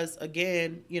because,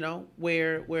 again,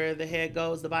 where the head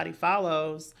goes, the body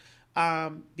follows,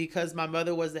 because my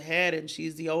mother was the head and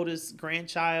she's the oldest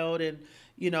grandchild and,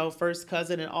 first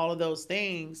cousin and all of those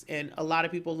things. And a lot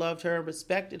of people loved her and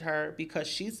respected her because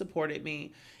she supported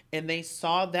me. And they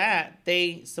saw that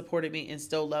they supported me and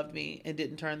still loved me and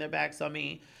didn't turn their backs on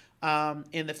me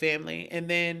in the family. And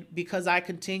then because I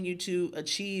continued to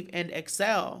achieve and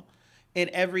excel in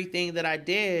everything that I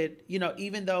did,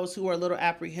 even those who were a little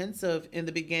apprehensive in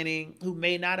the beginning, who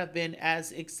may not have been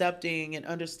as accepting and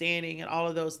understanding and all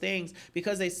of those things,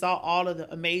 because they saw all of the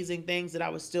amazing things that I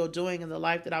was still doing in the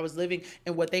life that I was living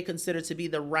and what they considered to be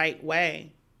the right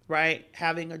way, right?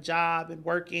 Having a job and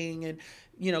working and,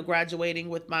 graduating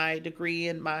with my degree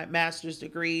and my master's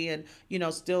degree and,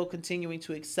 still continuing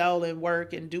to excel in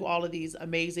work and do all of these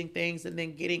amazing things and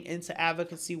then getting into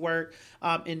advocacy work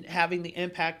and having the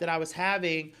impact that I was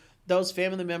having. Those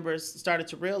family members started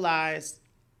to realize,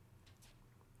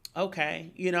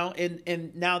 okay,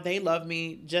 and now they love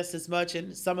me just as much.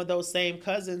 And some of those same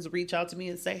cousins reach out to me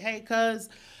and say, hey, cuz,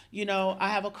 I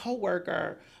have a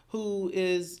coworker who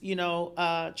is,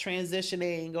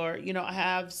 transitioning, or, I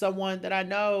have someone that I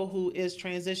know who is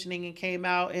transitioning and came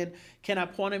out, and can I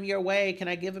point him your way? Can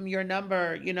I give him your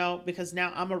number? Because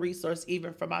now I'm a resource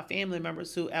even for my family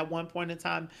members who at one point in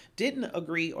time didn't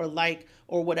agree or like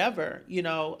or whatever,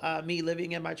 me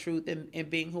living in my truth and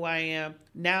being who I am.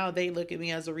 Now they look at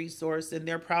me as a resource and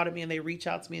they're proud of me and they reach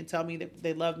out to me and tell me that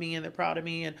they love me and they're proud of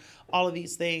me and all of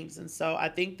these things. And so I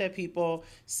think that people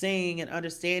seeing and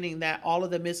understanding that all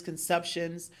of the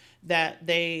misconceptions that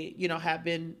they, have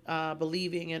been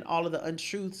believing, and all of the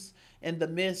untruths and the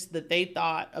myths that they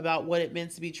thought about what it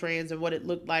meant to be trans and what it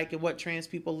looked like and what trans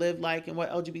people lived like and what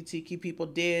LGBTQ people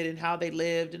did and how they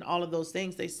lived and all of those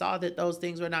things, they saw that those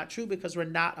things were not true because we're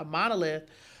not a monolith.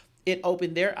 it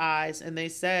opened their eyes and they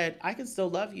said, I can still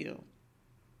love you.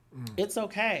 It's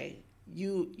okay.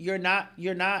 You're not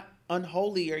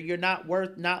unholy, or you're not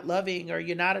worth not loving, or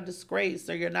you're not a disgrace,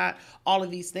 or you're not all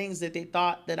of these things that they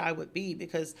thought that I would be,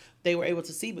 because they were able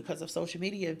to see, because of social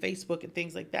media and Facebook and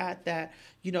things like that,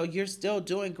 you're still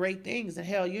doing great things. And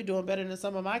hell, you're doing better than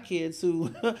some of my kids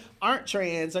who aren't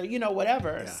trans, or,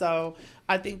 whatever. Yeah. So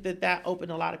I think that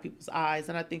opened a lot of people's eyes.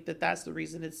 And I think that that's the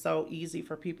reason it's so easy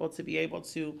for people to be able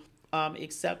to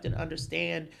accept and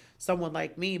understand someone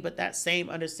like me. But that same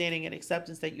understanding and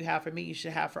acceptance that you have for me, you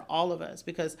should have for all of us,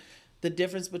 because the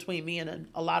difference between me and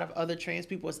a lot of other trans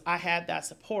people is I had that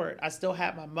support. I still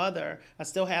have my mother, I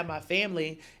still have my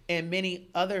family, and many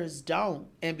others don't.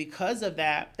 And because of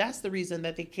that, that's the reason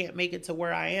that they can't make it to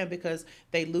where I am, because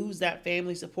they lose that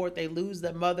family support, they lose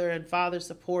the mother and father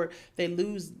support, they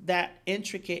lose that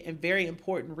intricate and very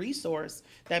important resource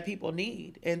that people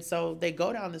need. And so they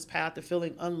go down this path of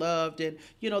feeling unloved. And,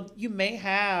 you may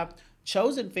have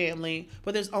chosen family,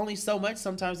 but there's only so much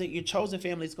sometimes that your chosen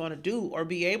family is going to do or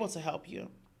be able to help you.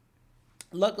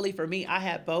 Luckily for me, I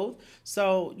had both.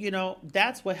 So,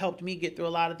 that's what helped me get through a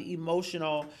lot of the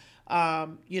emotional,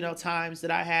 times that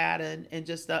I had, and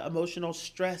just the emotional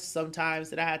stress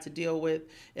sometimes that I had to deal with.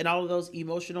 And all of those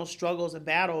emotional struggles and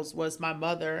battles was my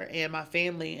mother and my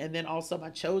family, and then also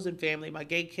my chosen family, my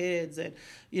gay kids, and,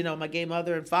 my gay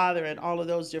mother and father, and all of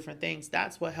those different things.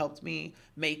 That's what helped me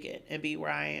make it and be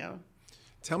where I am.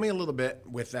 Tell me a little bit,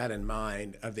 with that in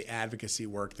mind, of the advocacy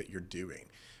work that you're doing.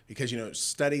 Because,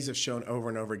 studies have shown over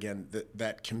and over again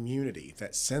that community,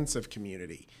 that sense of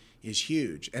community is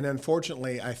huge. And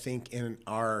unfortunately, I think in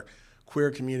our queer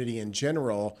community in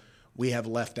general, we have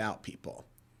left out people.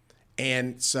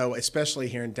 And so, especially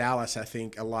here in Dallas, I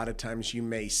think a lot of times you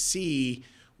may see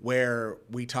where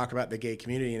we talk about the gay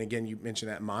community, and again, you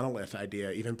mentioned that monolith idea.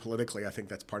 Even politically, I think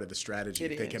that's part of the strategy.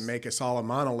 If they can make us all a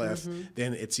monolith,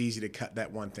 then it's easy to cut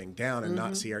that one thing down and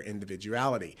not see our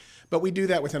individuality. But we do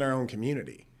that within our own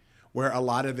community, where a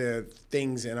lot of the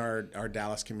things in our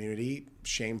Dallas community,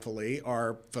 shamefully,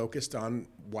 are focused on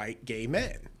white gay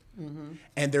men.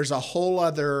 And there's a whole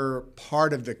other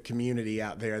part of the community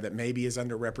out there that maybe is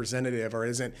underrepresented or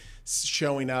isn't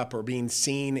showing up or being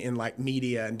seen in like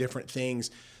media and different things.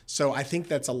 So I think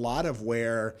that's a lot of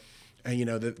where,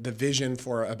 the vision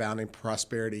for Abounding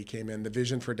Prosperity came in, the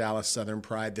vision for Dallas Southern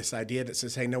Pride, this idea that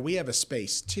says, hey, no, we have a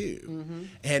space too.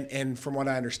 And from what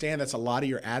I understand, that's a lot of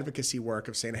your advocacy work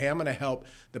of saying, hey, I'm going to help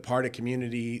the part of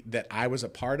community that I was a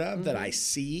part of, that I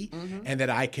see, and that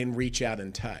I can reach out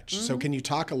and touch. So can you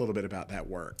talk a little bit about that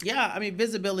work? Yeah,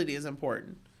 visibility is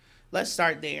important. Let's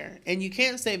start there. And you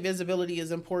can't say visibility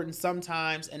is important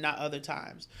sometimes and not other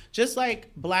times. Just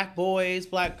like black boys,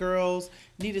 black girls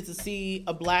needed to see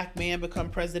a black man become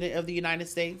president of the United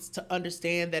States to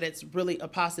understand that it's really a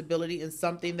possibility and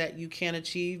something that you can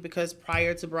achieve, because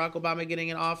prior to Barack Obama getting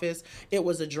in office, it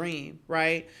was a dream,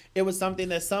 right? It was something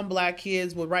that some black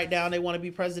kids would write down they want to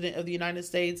be president of the United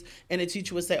States, and a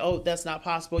teacher would say, oh, that's not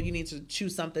possible. You need to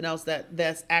choose something else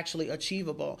that's actually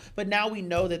achievable. But now we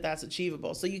know that that's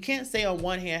achievable. So you can't say on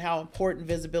one hand how important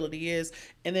visibility is,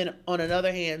 and then on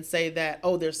another hand say that,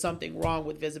 oh, there's something wrong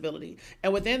with visibility.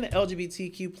 And within the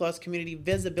LGBTQ plus community,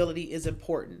 visibility is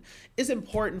important. It's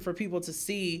important for people to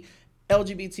see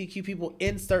LGBTQ people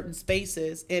in certain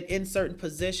spaces and in certain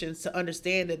positions to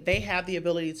understand that they have the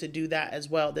ability to do that as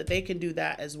well, that they can do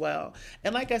that as well.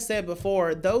 And like I said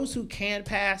before, those who can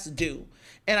pass do.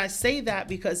 And I say that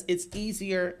because it's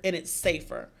easier and it's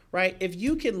safer. Right? If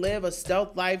you can live a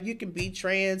stealth life, you can be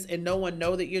trans and no one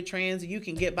know that you're trans. You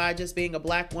can get by just being a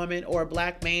black woman or a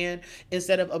black man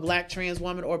instead of a black trans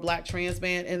woman or a black trans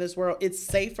man in this world. It's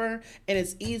safer and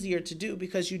it's easier to do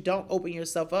because you don't open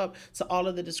yourself up to all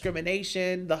of the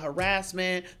discrimination, the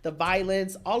harassment, the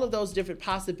violence, all of those different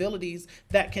possibilities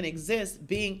that can exist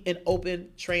being an open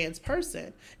trans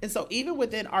person. And so even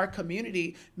within our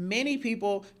community, many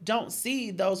people don't see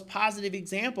those positive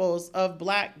examples of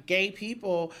black gay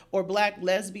people or black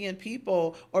lesbian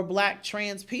people or black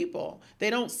trans people. They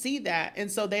don't see that. And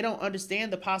so they don't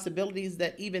understand the possibilities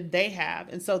that even they have.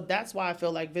 And so that's why I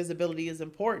feel like visibility is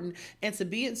important, and to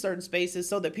be in certain spaces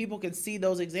so that people can see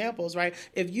those examples, right?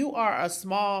 If you are a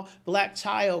small black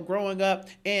child growing up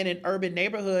in an urban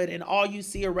neighborhood and all you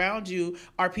see around you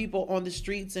are people on the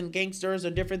streets and gangsters or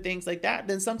different things like that,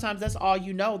 then sometimes that's all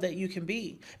you know that you can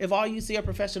be. If all you see are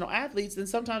professional athletes, then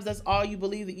sometimes that's all you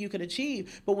believe that you can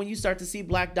achieve. But when you start to see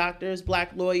black doctors,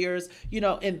 black lawyers,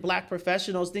 and black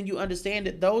professionals, then you understand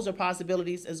that those are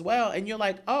possibilities as well. And you're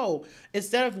like, oh,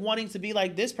 instead of wanting to be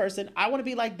like this person, I want to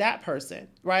be like that person,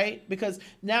 right? Because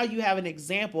now you have an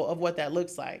example of what that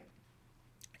looks like.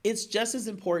 It's just as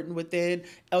important within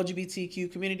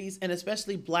LGBTQ communities and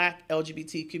especially Black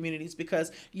LGBT communities,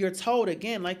 because you're told,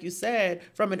 again, like you said,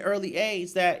 from an early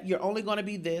age that you're only going to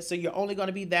be this or you're only going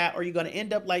to be that, or you're going to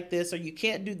end up like this, or you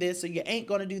can't do this or you ain't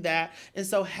going to do that. And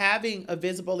so having a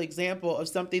visible example of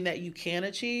something that you can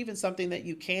achieve and something that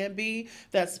you can be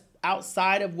that's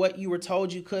outside of what you were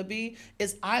told you could be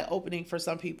is eye-opening for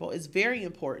some people. It's very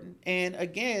important. And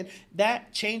again,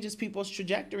 that changes people's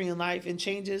trajectory in life and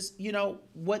changes,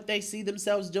 what they see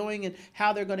themselves doing and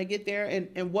how they're going to get there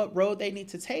and what road they need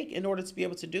to take in order to be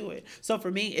able to do it. So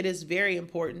for me, it is very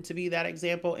important to be that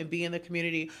example and be in the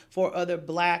community for other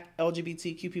Black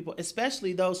LGBTQ people,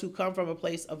 especially those who come from a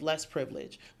place of less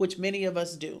privilege, which many of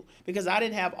us do, because I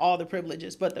didn't have all the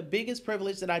privileges, but the biggest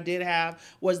privilege that I did have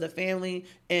was the family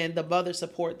and the mother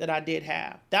support that I did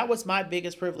have. That was my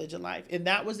biggest privilege in life. And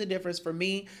that was the difference for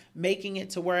me making it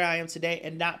to where I am today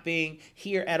and not being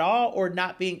here at all or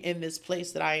not being in this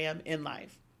place that I am in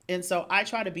life. And so I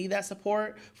try to be that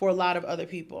support for a lot of other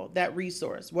people, that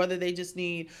resource, whether they just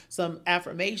need some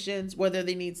affirmations, whether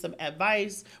they need some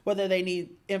advice, whether they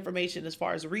need information as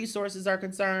far as resources are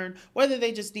concerned, whether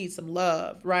they just need some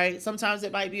love, right? Sometimes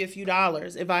it might be a few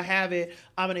dollars. If I have it,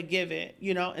 I'm going to give it,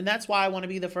 and that's why I want to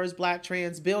be the first Black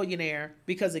trans billionaire,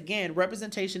 because again,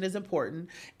 representation is important.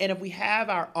 And if we have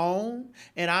our own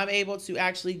and I'm able to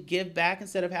actually give back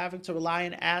instead of having to rely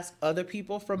and ask other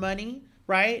people for money,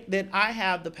 right, then I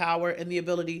have the power and the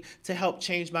ability to help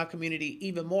change my community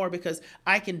even more, because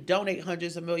I can donate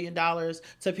hundreds of $millions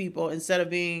to people instead of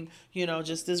being,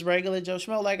 just this regular Joe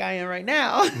Schmo like I am right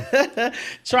now,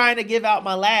 trying to give out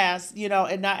my last,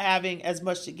 and not having as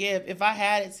much to give. If I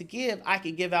had it to give, I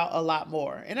could give out a lot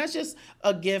more. And that's just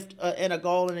a gift and a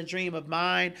goal and a dream of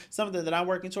mine, something that I'm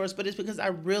working towards, but it's because I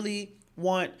really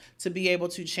want to be able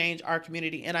to change our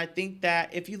community. And I think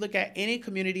that if you look at any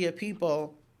community of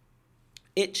people,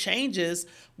 it changes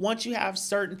once you have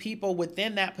certain people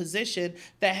within that position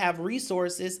that have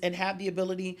resources and have the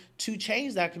ability to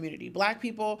change that community. Black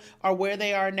people are where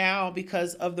they are now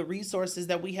because of the resources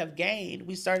that we have gained.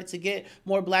 We started to get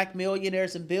more Black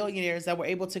millionaires and billionaires that were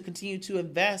able to continue to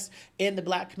invest in the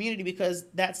Black community because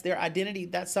that's their identity.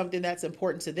 That's something that's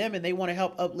important to them, and they want to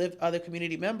help uplift other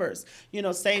community members.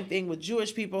 Same thing with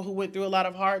Jewish people who went through a lot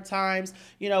of hard times,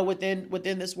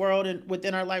 within this world and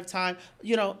within our lifetime.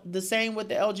 The same with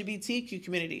the LGBTQ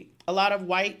community. A lot of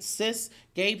white, cis,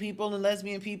 gay people and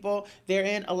lesbian people, they're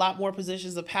in a lot more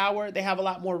positions of power. They have a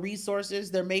lot more resources.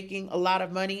 They're making a lot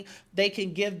of money. They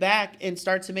can give back and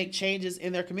start to make changes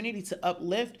in their community to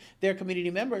uplift their community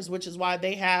members, which is why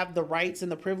they have the rights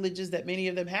and the privileges that many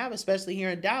of them have, especially here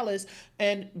in Dallas.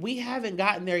 And we haven't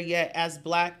gotten there yet as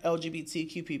Black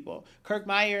LGBTQ people. Kirk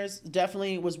Myers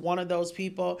definitely was one of those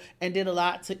people and did a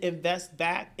lot to invest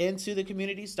back into the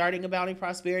community, starting Abounding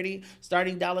Prosperity,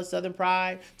 starting Dallas Southern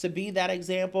Pride, to be that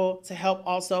example, to help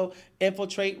also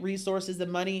infiltrate resources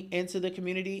and money into the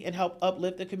community and help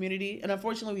uplift the community. And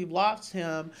unfortunately, we've lost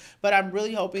him, but I'm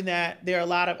really hoping that there are a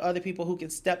lot of other people who can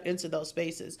step into those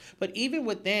spaces. But even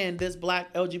within this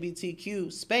Black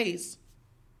LGBTQ space,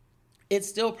 it's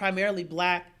still primarily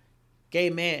Black gay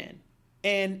men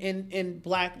and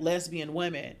Black lesbian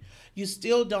women. You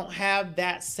still don't have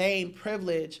that same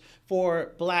privilege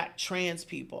for Black trans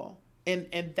people.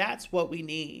 And that's what we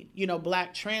need,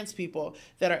 Black trans people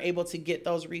that are able to get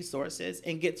those resources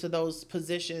and get to those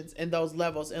positions and those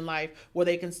levels in life where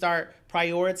they can start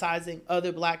prioritizing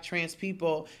other Black trans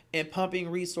people and pumping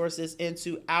resources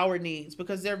into our needs,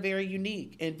 because they're very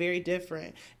unique and very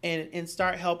different, and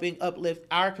start helping uplift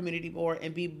our community more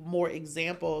and be more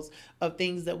examples of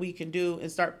things that we can do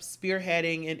and start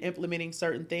spearheading and implementing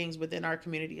certain things within our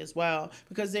community as well,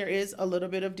 because there is a little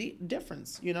bit of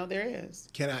difference, there is.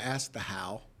 Can I ask the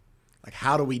how? Like,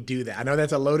 how do we do that? I know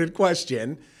that's a loaded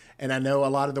question, and I know a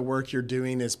lot of the work you're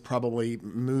doing is probably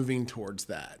moving towards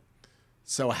that.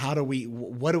 So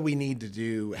what do we need to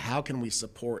do? How can we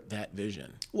support that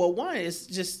vision? Well, one is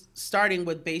just starting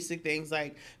with basic things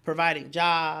like providing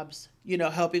jobs,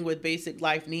 helping with basic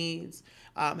life needs,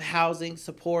 housing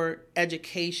support,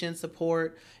 education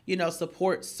support,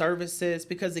 support services.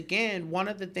 Because again, one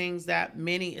of the things that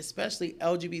many, especially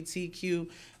LGBTQ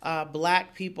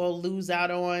Black people, lose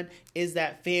out on is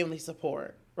that family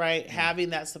support. Right? Mm-hmm. Having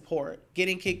that support,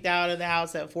 getting kicked out of the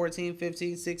house at 14,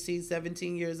 15, 16,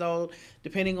 17 years old,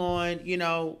 depending on,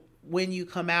 when you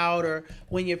come out or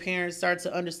when your parents start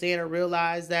to understand or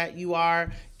realize that you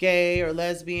are gay or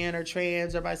lesbian or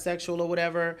trans or bisexual or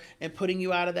whatever, and putting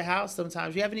you out of the house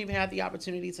sometimes. You haven't even had the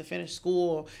opportunity to finish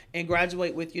school and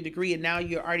graduate with your degree, and now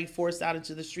you're already forced out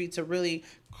into the street to really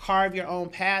carve your own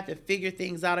path and figure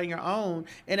things out on your own.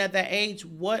 And at that age,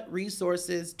 what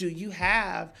resources do you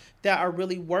have that are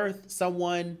really worth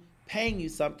someone paying you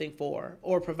something for,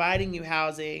 or providing you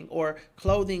housing, or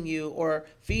clothing you, or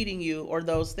feeding you, or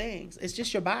those things? It's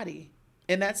just your body.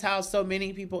 And that's how so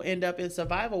many people end up in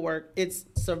survival work. It's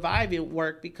surviving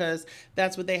work because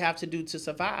that's what they have to do to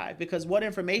survive. Because what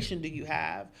information do you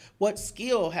have? What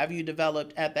skill have you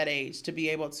developed at that age to be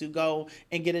able to go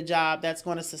and get a job that's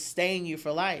going to sustain you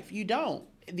for life? You don't.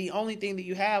 The only thing that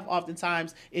you have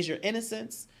oftentimes is your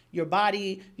innocence, your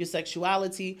body, your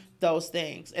sexuality, those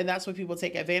things. And that's what people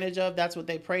take advantage of. That's what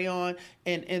they prey on.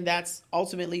 And that's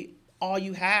ultimately all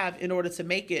you have in order to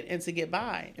make it and to get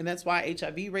by. And that's why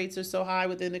HIV rates are so high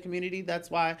within the community. That's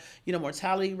why,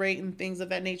 mortality rate and things of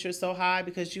that nature is so high,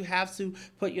 because you have to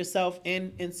put yourself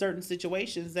in certain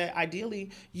situations that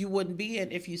ideally you wouldn't be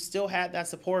in if you still had that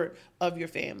support of your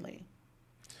family.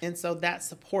 And so that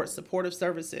supportive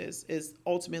services is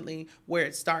ultimately where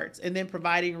it starts. And then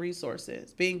providing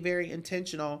resources, being very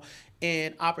intentional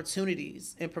in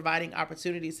opportunities and providing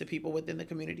opportunities to people within the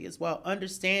community as well.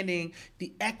 Understanding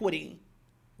the equity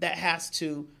that has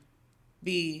to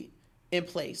be in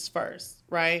place first,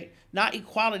 right? Not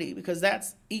equality, because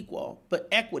that's equal, but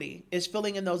equity is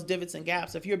filling in those divots and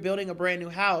gaps. If you're building a brand new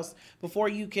house, before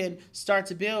you can start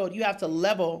to build, you have to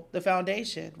level the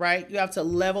foundation, right? You have to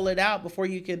level it out before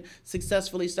you can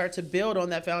successfully start to build on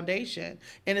that foundation.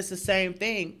 And it's the same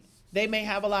thing. They may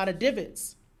have a lot of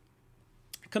divots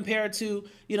compared to,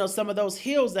 some of those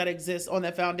hills that exist on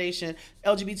that foundation.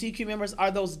 LGBTQ members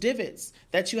are those divots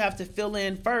that you have to fill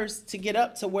in first to get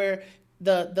up to where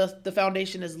the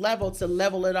foundation is level, to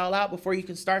level it all out before you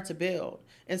can start to build.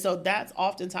 And so that's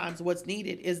oftentimes what's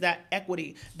needed, is that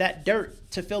equity, that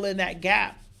dirt to fill in that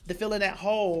gap, to fill in that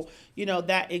hole,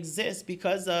 that exists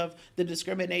because of the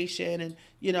discrimination and,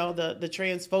 the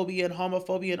transphobia and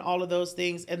homophobia and all of those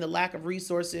things, and the lack of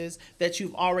resources that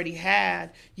you've already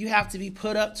had. You have to be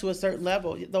put up to a certain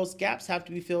level. Those gaps have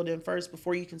to be filled in first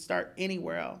before you can start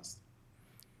anywhere else.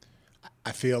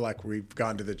 I feel like we've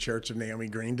gone to the church of Naomi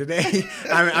Green today.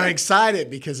 I'm excited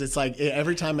because it's like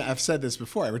every time, I've said this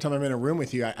before, every time I'm in a room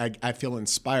with you, I feel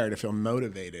inspired, I feel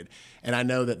motivated. And I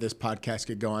know that this podcast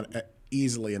could go on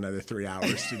easily another 3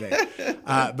 hours today.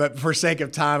 But for sake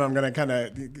of time, I'm going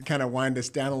to kind of wind us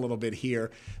down a little bit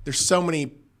here. There's so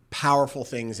many powerful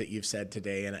things that you've said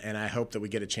today, and I hope that we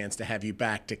get a chance to have you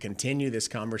back to continue this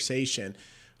conversation.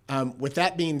 With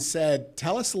that being said,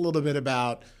 tell us a little bit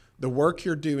about the work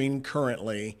you're doing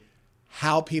currently,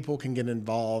 how people can get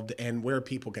involved, and where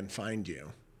people can find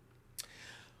you.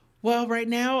 Well, right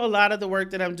now, a lot of the work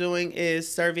that I'm doing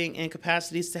is serving in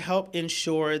capacities to help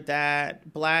ensure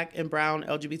that Black and Brown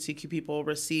LGBTQ people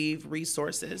receive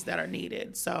resources that are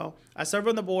needed. So I serve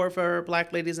on the board for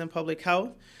Black Ladies in Public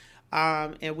Health,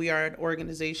 and we are an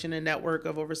organization and network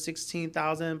of over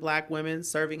 16,000 Black women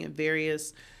serving in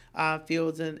various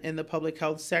fields in the public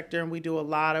health sector. And we do a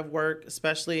lot of work,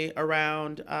 especially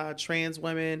around trans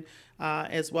women,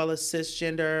 as well as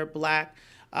cisgender Black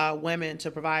women,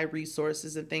 to provide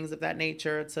resources and things of that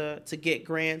nature to get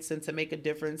grants and to make a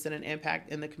difference and an impact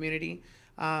in the community.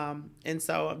 And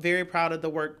so I'm very proud of the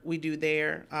work we do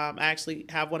there. I actually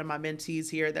have one of my mentees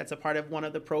here that's a part of one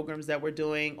of the programs that we're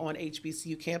doing on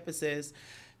HBCU campuses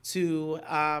to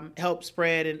help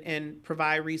spread and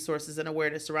provide resources and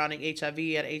awareness surrounding HIV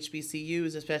at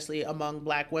HBCUs, especially among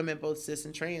Black women, both cis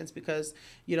and trans, because,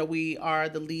 we are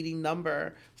the leading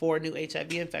number for new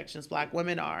HIV infections, Black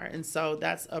women are. And so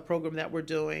that's a program that we're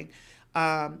doing.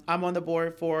 I'm on the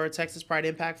board for Texas Pride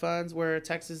Impact Funds, where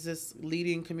Texas is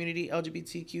leading community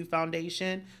LGBTQ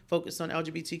foundation focused on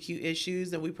LGBTQ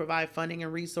issues, and we provide funding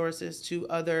and resources to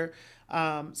other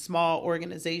small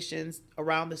organizations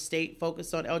around the state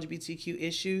focused on LGBTQ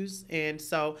issues. And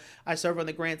so I serve on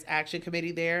the Grants Action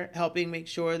Committee there, helping make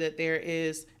sure that there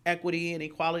is equity and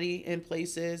equality in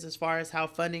places as far as how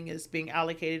funding is being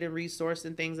allocated and resourced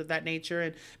and things of that nature,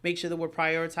 and make sure that we're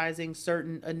prioritizing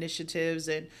certain initiatives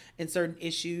and certain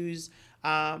issues,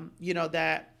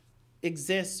 that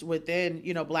exist within,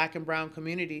 Black and Brown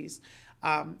communities.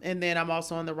 And then I'm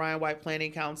also on the Ryan White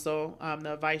Planning Council. I'm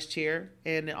the vice chair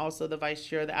and also the vice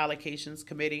chair of the allocations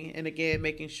committee. And again,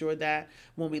 making sure that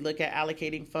when we look at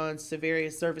allocating funds to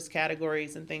various service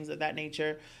categories and things of that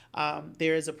nature,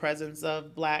 there is a presence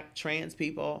of Black trans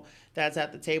people that's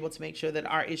at the table to make sure that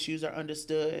our issues are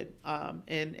understood,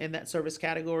 and that service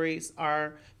categories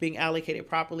are being allocated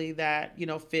properly that,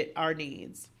 fit our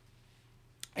needs.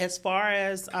 As far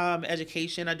as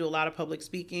education, I do a lot of public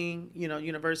speaking,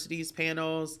 universities,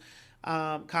 panels,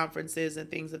 conferences,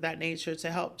 and things of that nature to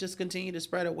help just continue to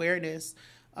spread awareness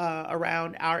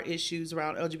around our issues,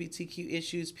 around LGBTQ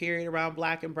issues, period, around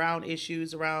Black and brown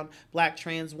issues, around Black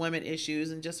trans women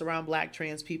issues, and just around Black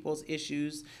trans people's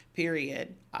issues,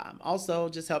 period. Also,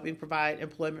 just helping provide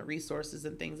employment resources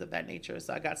and things of that nature.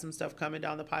 So I got some stuff coming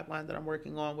down the pipeline that I'm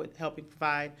working on with helping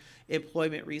provide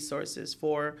employment resources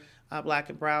for Black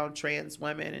and brown trans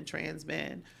women and trans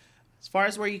men. As far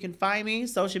as where you can find me,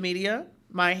 social media,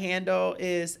 my handle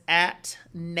is at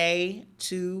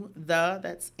Nay2the.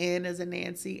 That's N as in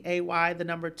Nancy, AY, the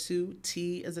number 2,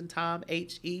 T as in Tom,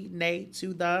 HE,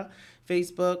 Nay2the.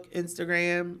 Facebook,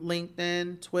 Instagram,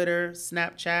 LinkedIn, Twitter,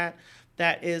 Snapchat.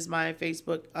 That is my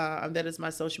Facebook, that is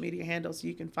my social media handle. So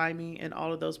you can find me in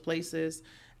all of those places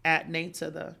at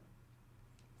Nay2the.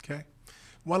 Okay.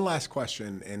 One last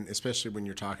question, and especially when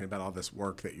you're talking about all this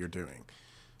work that you're doing.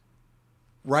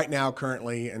 Right now,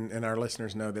 currently, and our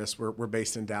listeners know this, we're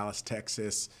based in Dallas,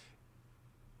 Texas.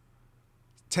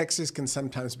 Texas can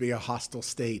sometimes be a hostile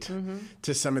state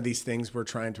to some of these things we're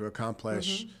trying to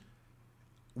accomplish.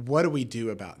 What do we do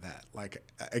about that? Like,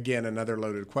 again, another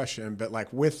loaded question, but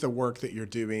like with the work that you're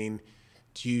doing,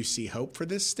 do you see hope for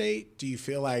this state? Do you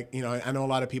feel like, I know a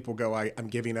lot of people go, I'm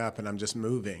giving up and I'm just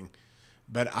moving,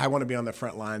 but I want to be on the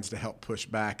front lines to help push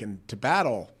back and to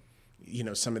battle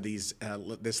some of these,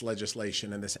 this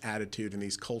legislation and this attitude and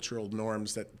these cultural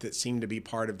norms that seem to be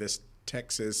part of this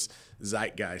Texas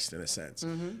zeitgeist in a sense.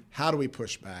 How do we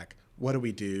push back? What do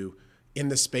we do in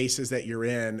the spaces that you're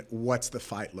in? What's the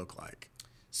fight look like?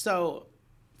 So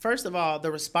first of all,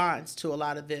 the response to a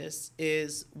lot of this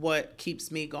is what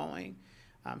keeps me going.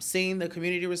 Seeing the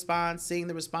community response, seeing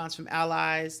the response from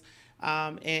allies,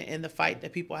 and the fight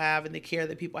that people have and the care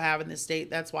that people have in this state.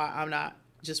 That's why I'm not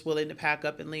just willing to pack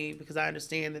up and leave, because I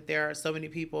understand that there are so many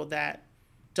people that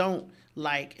don't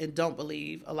like and don't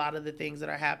believe a lot of the things that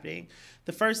are happening.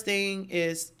 The first thing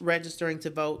is registering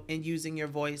to vote and using your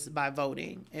voice by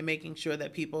voting and making sure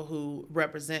that people who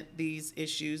represent these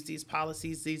issues, these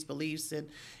policies, these beliefs,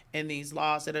 and these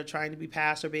laws that are trying to be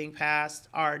passed or being passed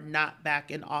are not back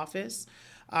in office.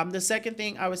 The second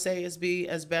thing I would say is be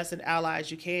as best an ally as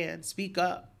you can. Speak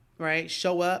up, right?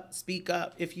 Show up, speak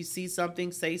up. If you see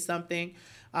something, say something.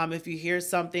 If you hear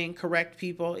something, correct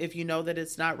people. If you know that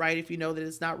it's not right, if you know that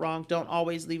it's not wrong, don't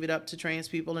always leave it up to trans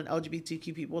people and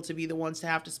LGBTQ people to be the ones to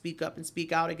have to speak up and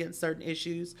speak out against certain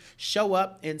issues. Show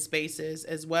up in spaces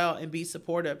as well and be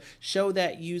supportive. Show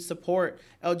that you support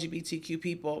LGBTQ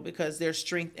people, because there's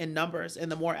strength in numbers,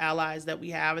 and the more allies that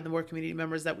we have and the more community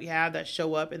members that we have that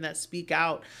show up and that speak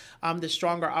out, the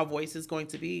stronger our voice is going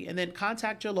to be. And then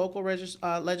contact your local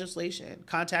legislation,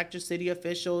 contact your city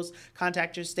officials,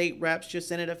 contact your state reps, your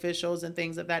Senate officials, and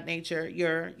things of that nature,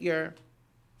 your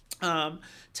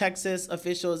Texas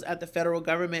officials at the federal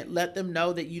government. Let them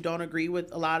know that you don't agree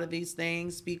with a lot of these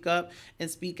things. Speak up and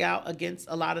speak out against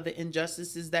a lot of the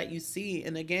injustices that you see.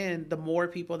 And again, the more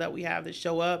people that we have that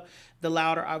show up, the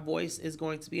louder our voice is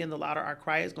going to be and the louder our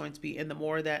cry is going to be, and the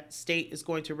more that state is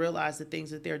going to realize the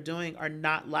things that they're doing are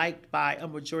not liked by a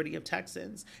majority of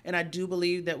Texans. And I do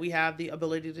believe that we have the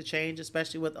ability to change,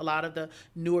 especially with a lot of the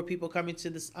newer people coming to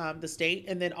this, the state,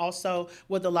 and then also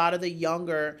with a lot of the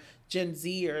younger Gen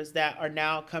Zers that are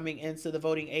now coming into the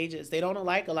voting ages. They don't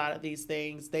like a lot of these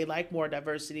things. They like more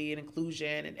diversity and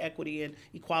inclusion and equity and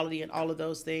equality and all of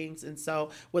those things. And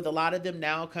so with a lot of them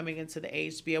now coming into the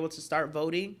age to be able to start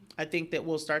voting, I think that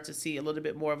we'll start to see a little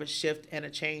bit more of a shift and a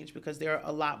change, because they're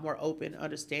a lot more open,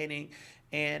 understanding,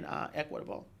 and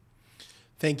equitable.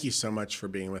 Thank you so much for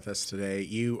being with us today.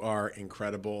 You are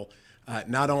incredible.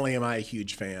 Not only am I a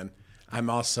huge fan, I'm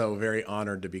also very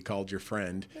honored to be called your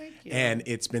friend. Thank you. And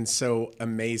it's been so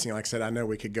amazing. Like I said, I know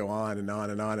we could go on and on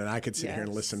and on, and I could sit here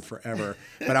and listen forever.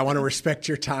 But I want to respect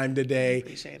your time today.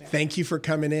 Appreciate it. Thank you for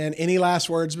coming in. Any last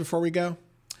words before we go?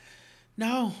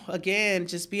 No, again,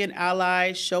 just be an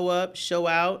ally, show up, show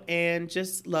out, and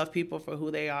just love people for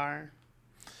who they are.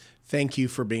 Thank you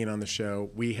for being on the show.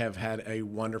 We have had a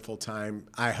wonderful time.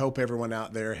 I hope everyone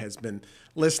out there has been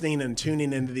listening and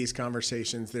tuning into these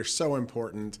conversations. They're so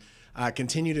important.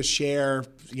 Continue to share,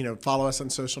 follow us on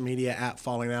social media at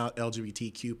Falling Out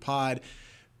LGBTQ Pod.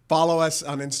 Follow us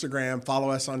on Instagram. Follow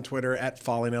us on Twitter at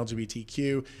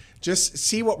FallingLGBTQ. Just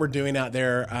see what we're doing out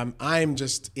there. I'm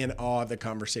just in awe of the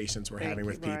conversations we're having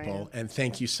with people. Brian. And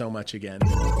thank you so much again.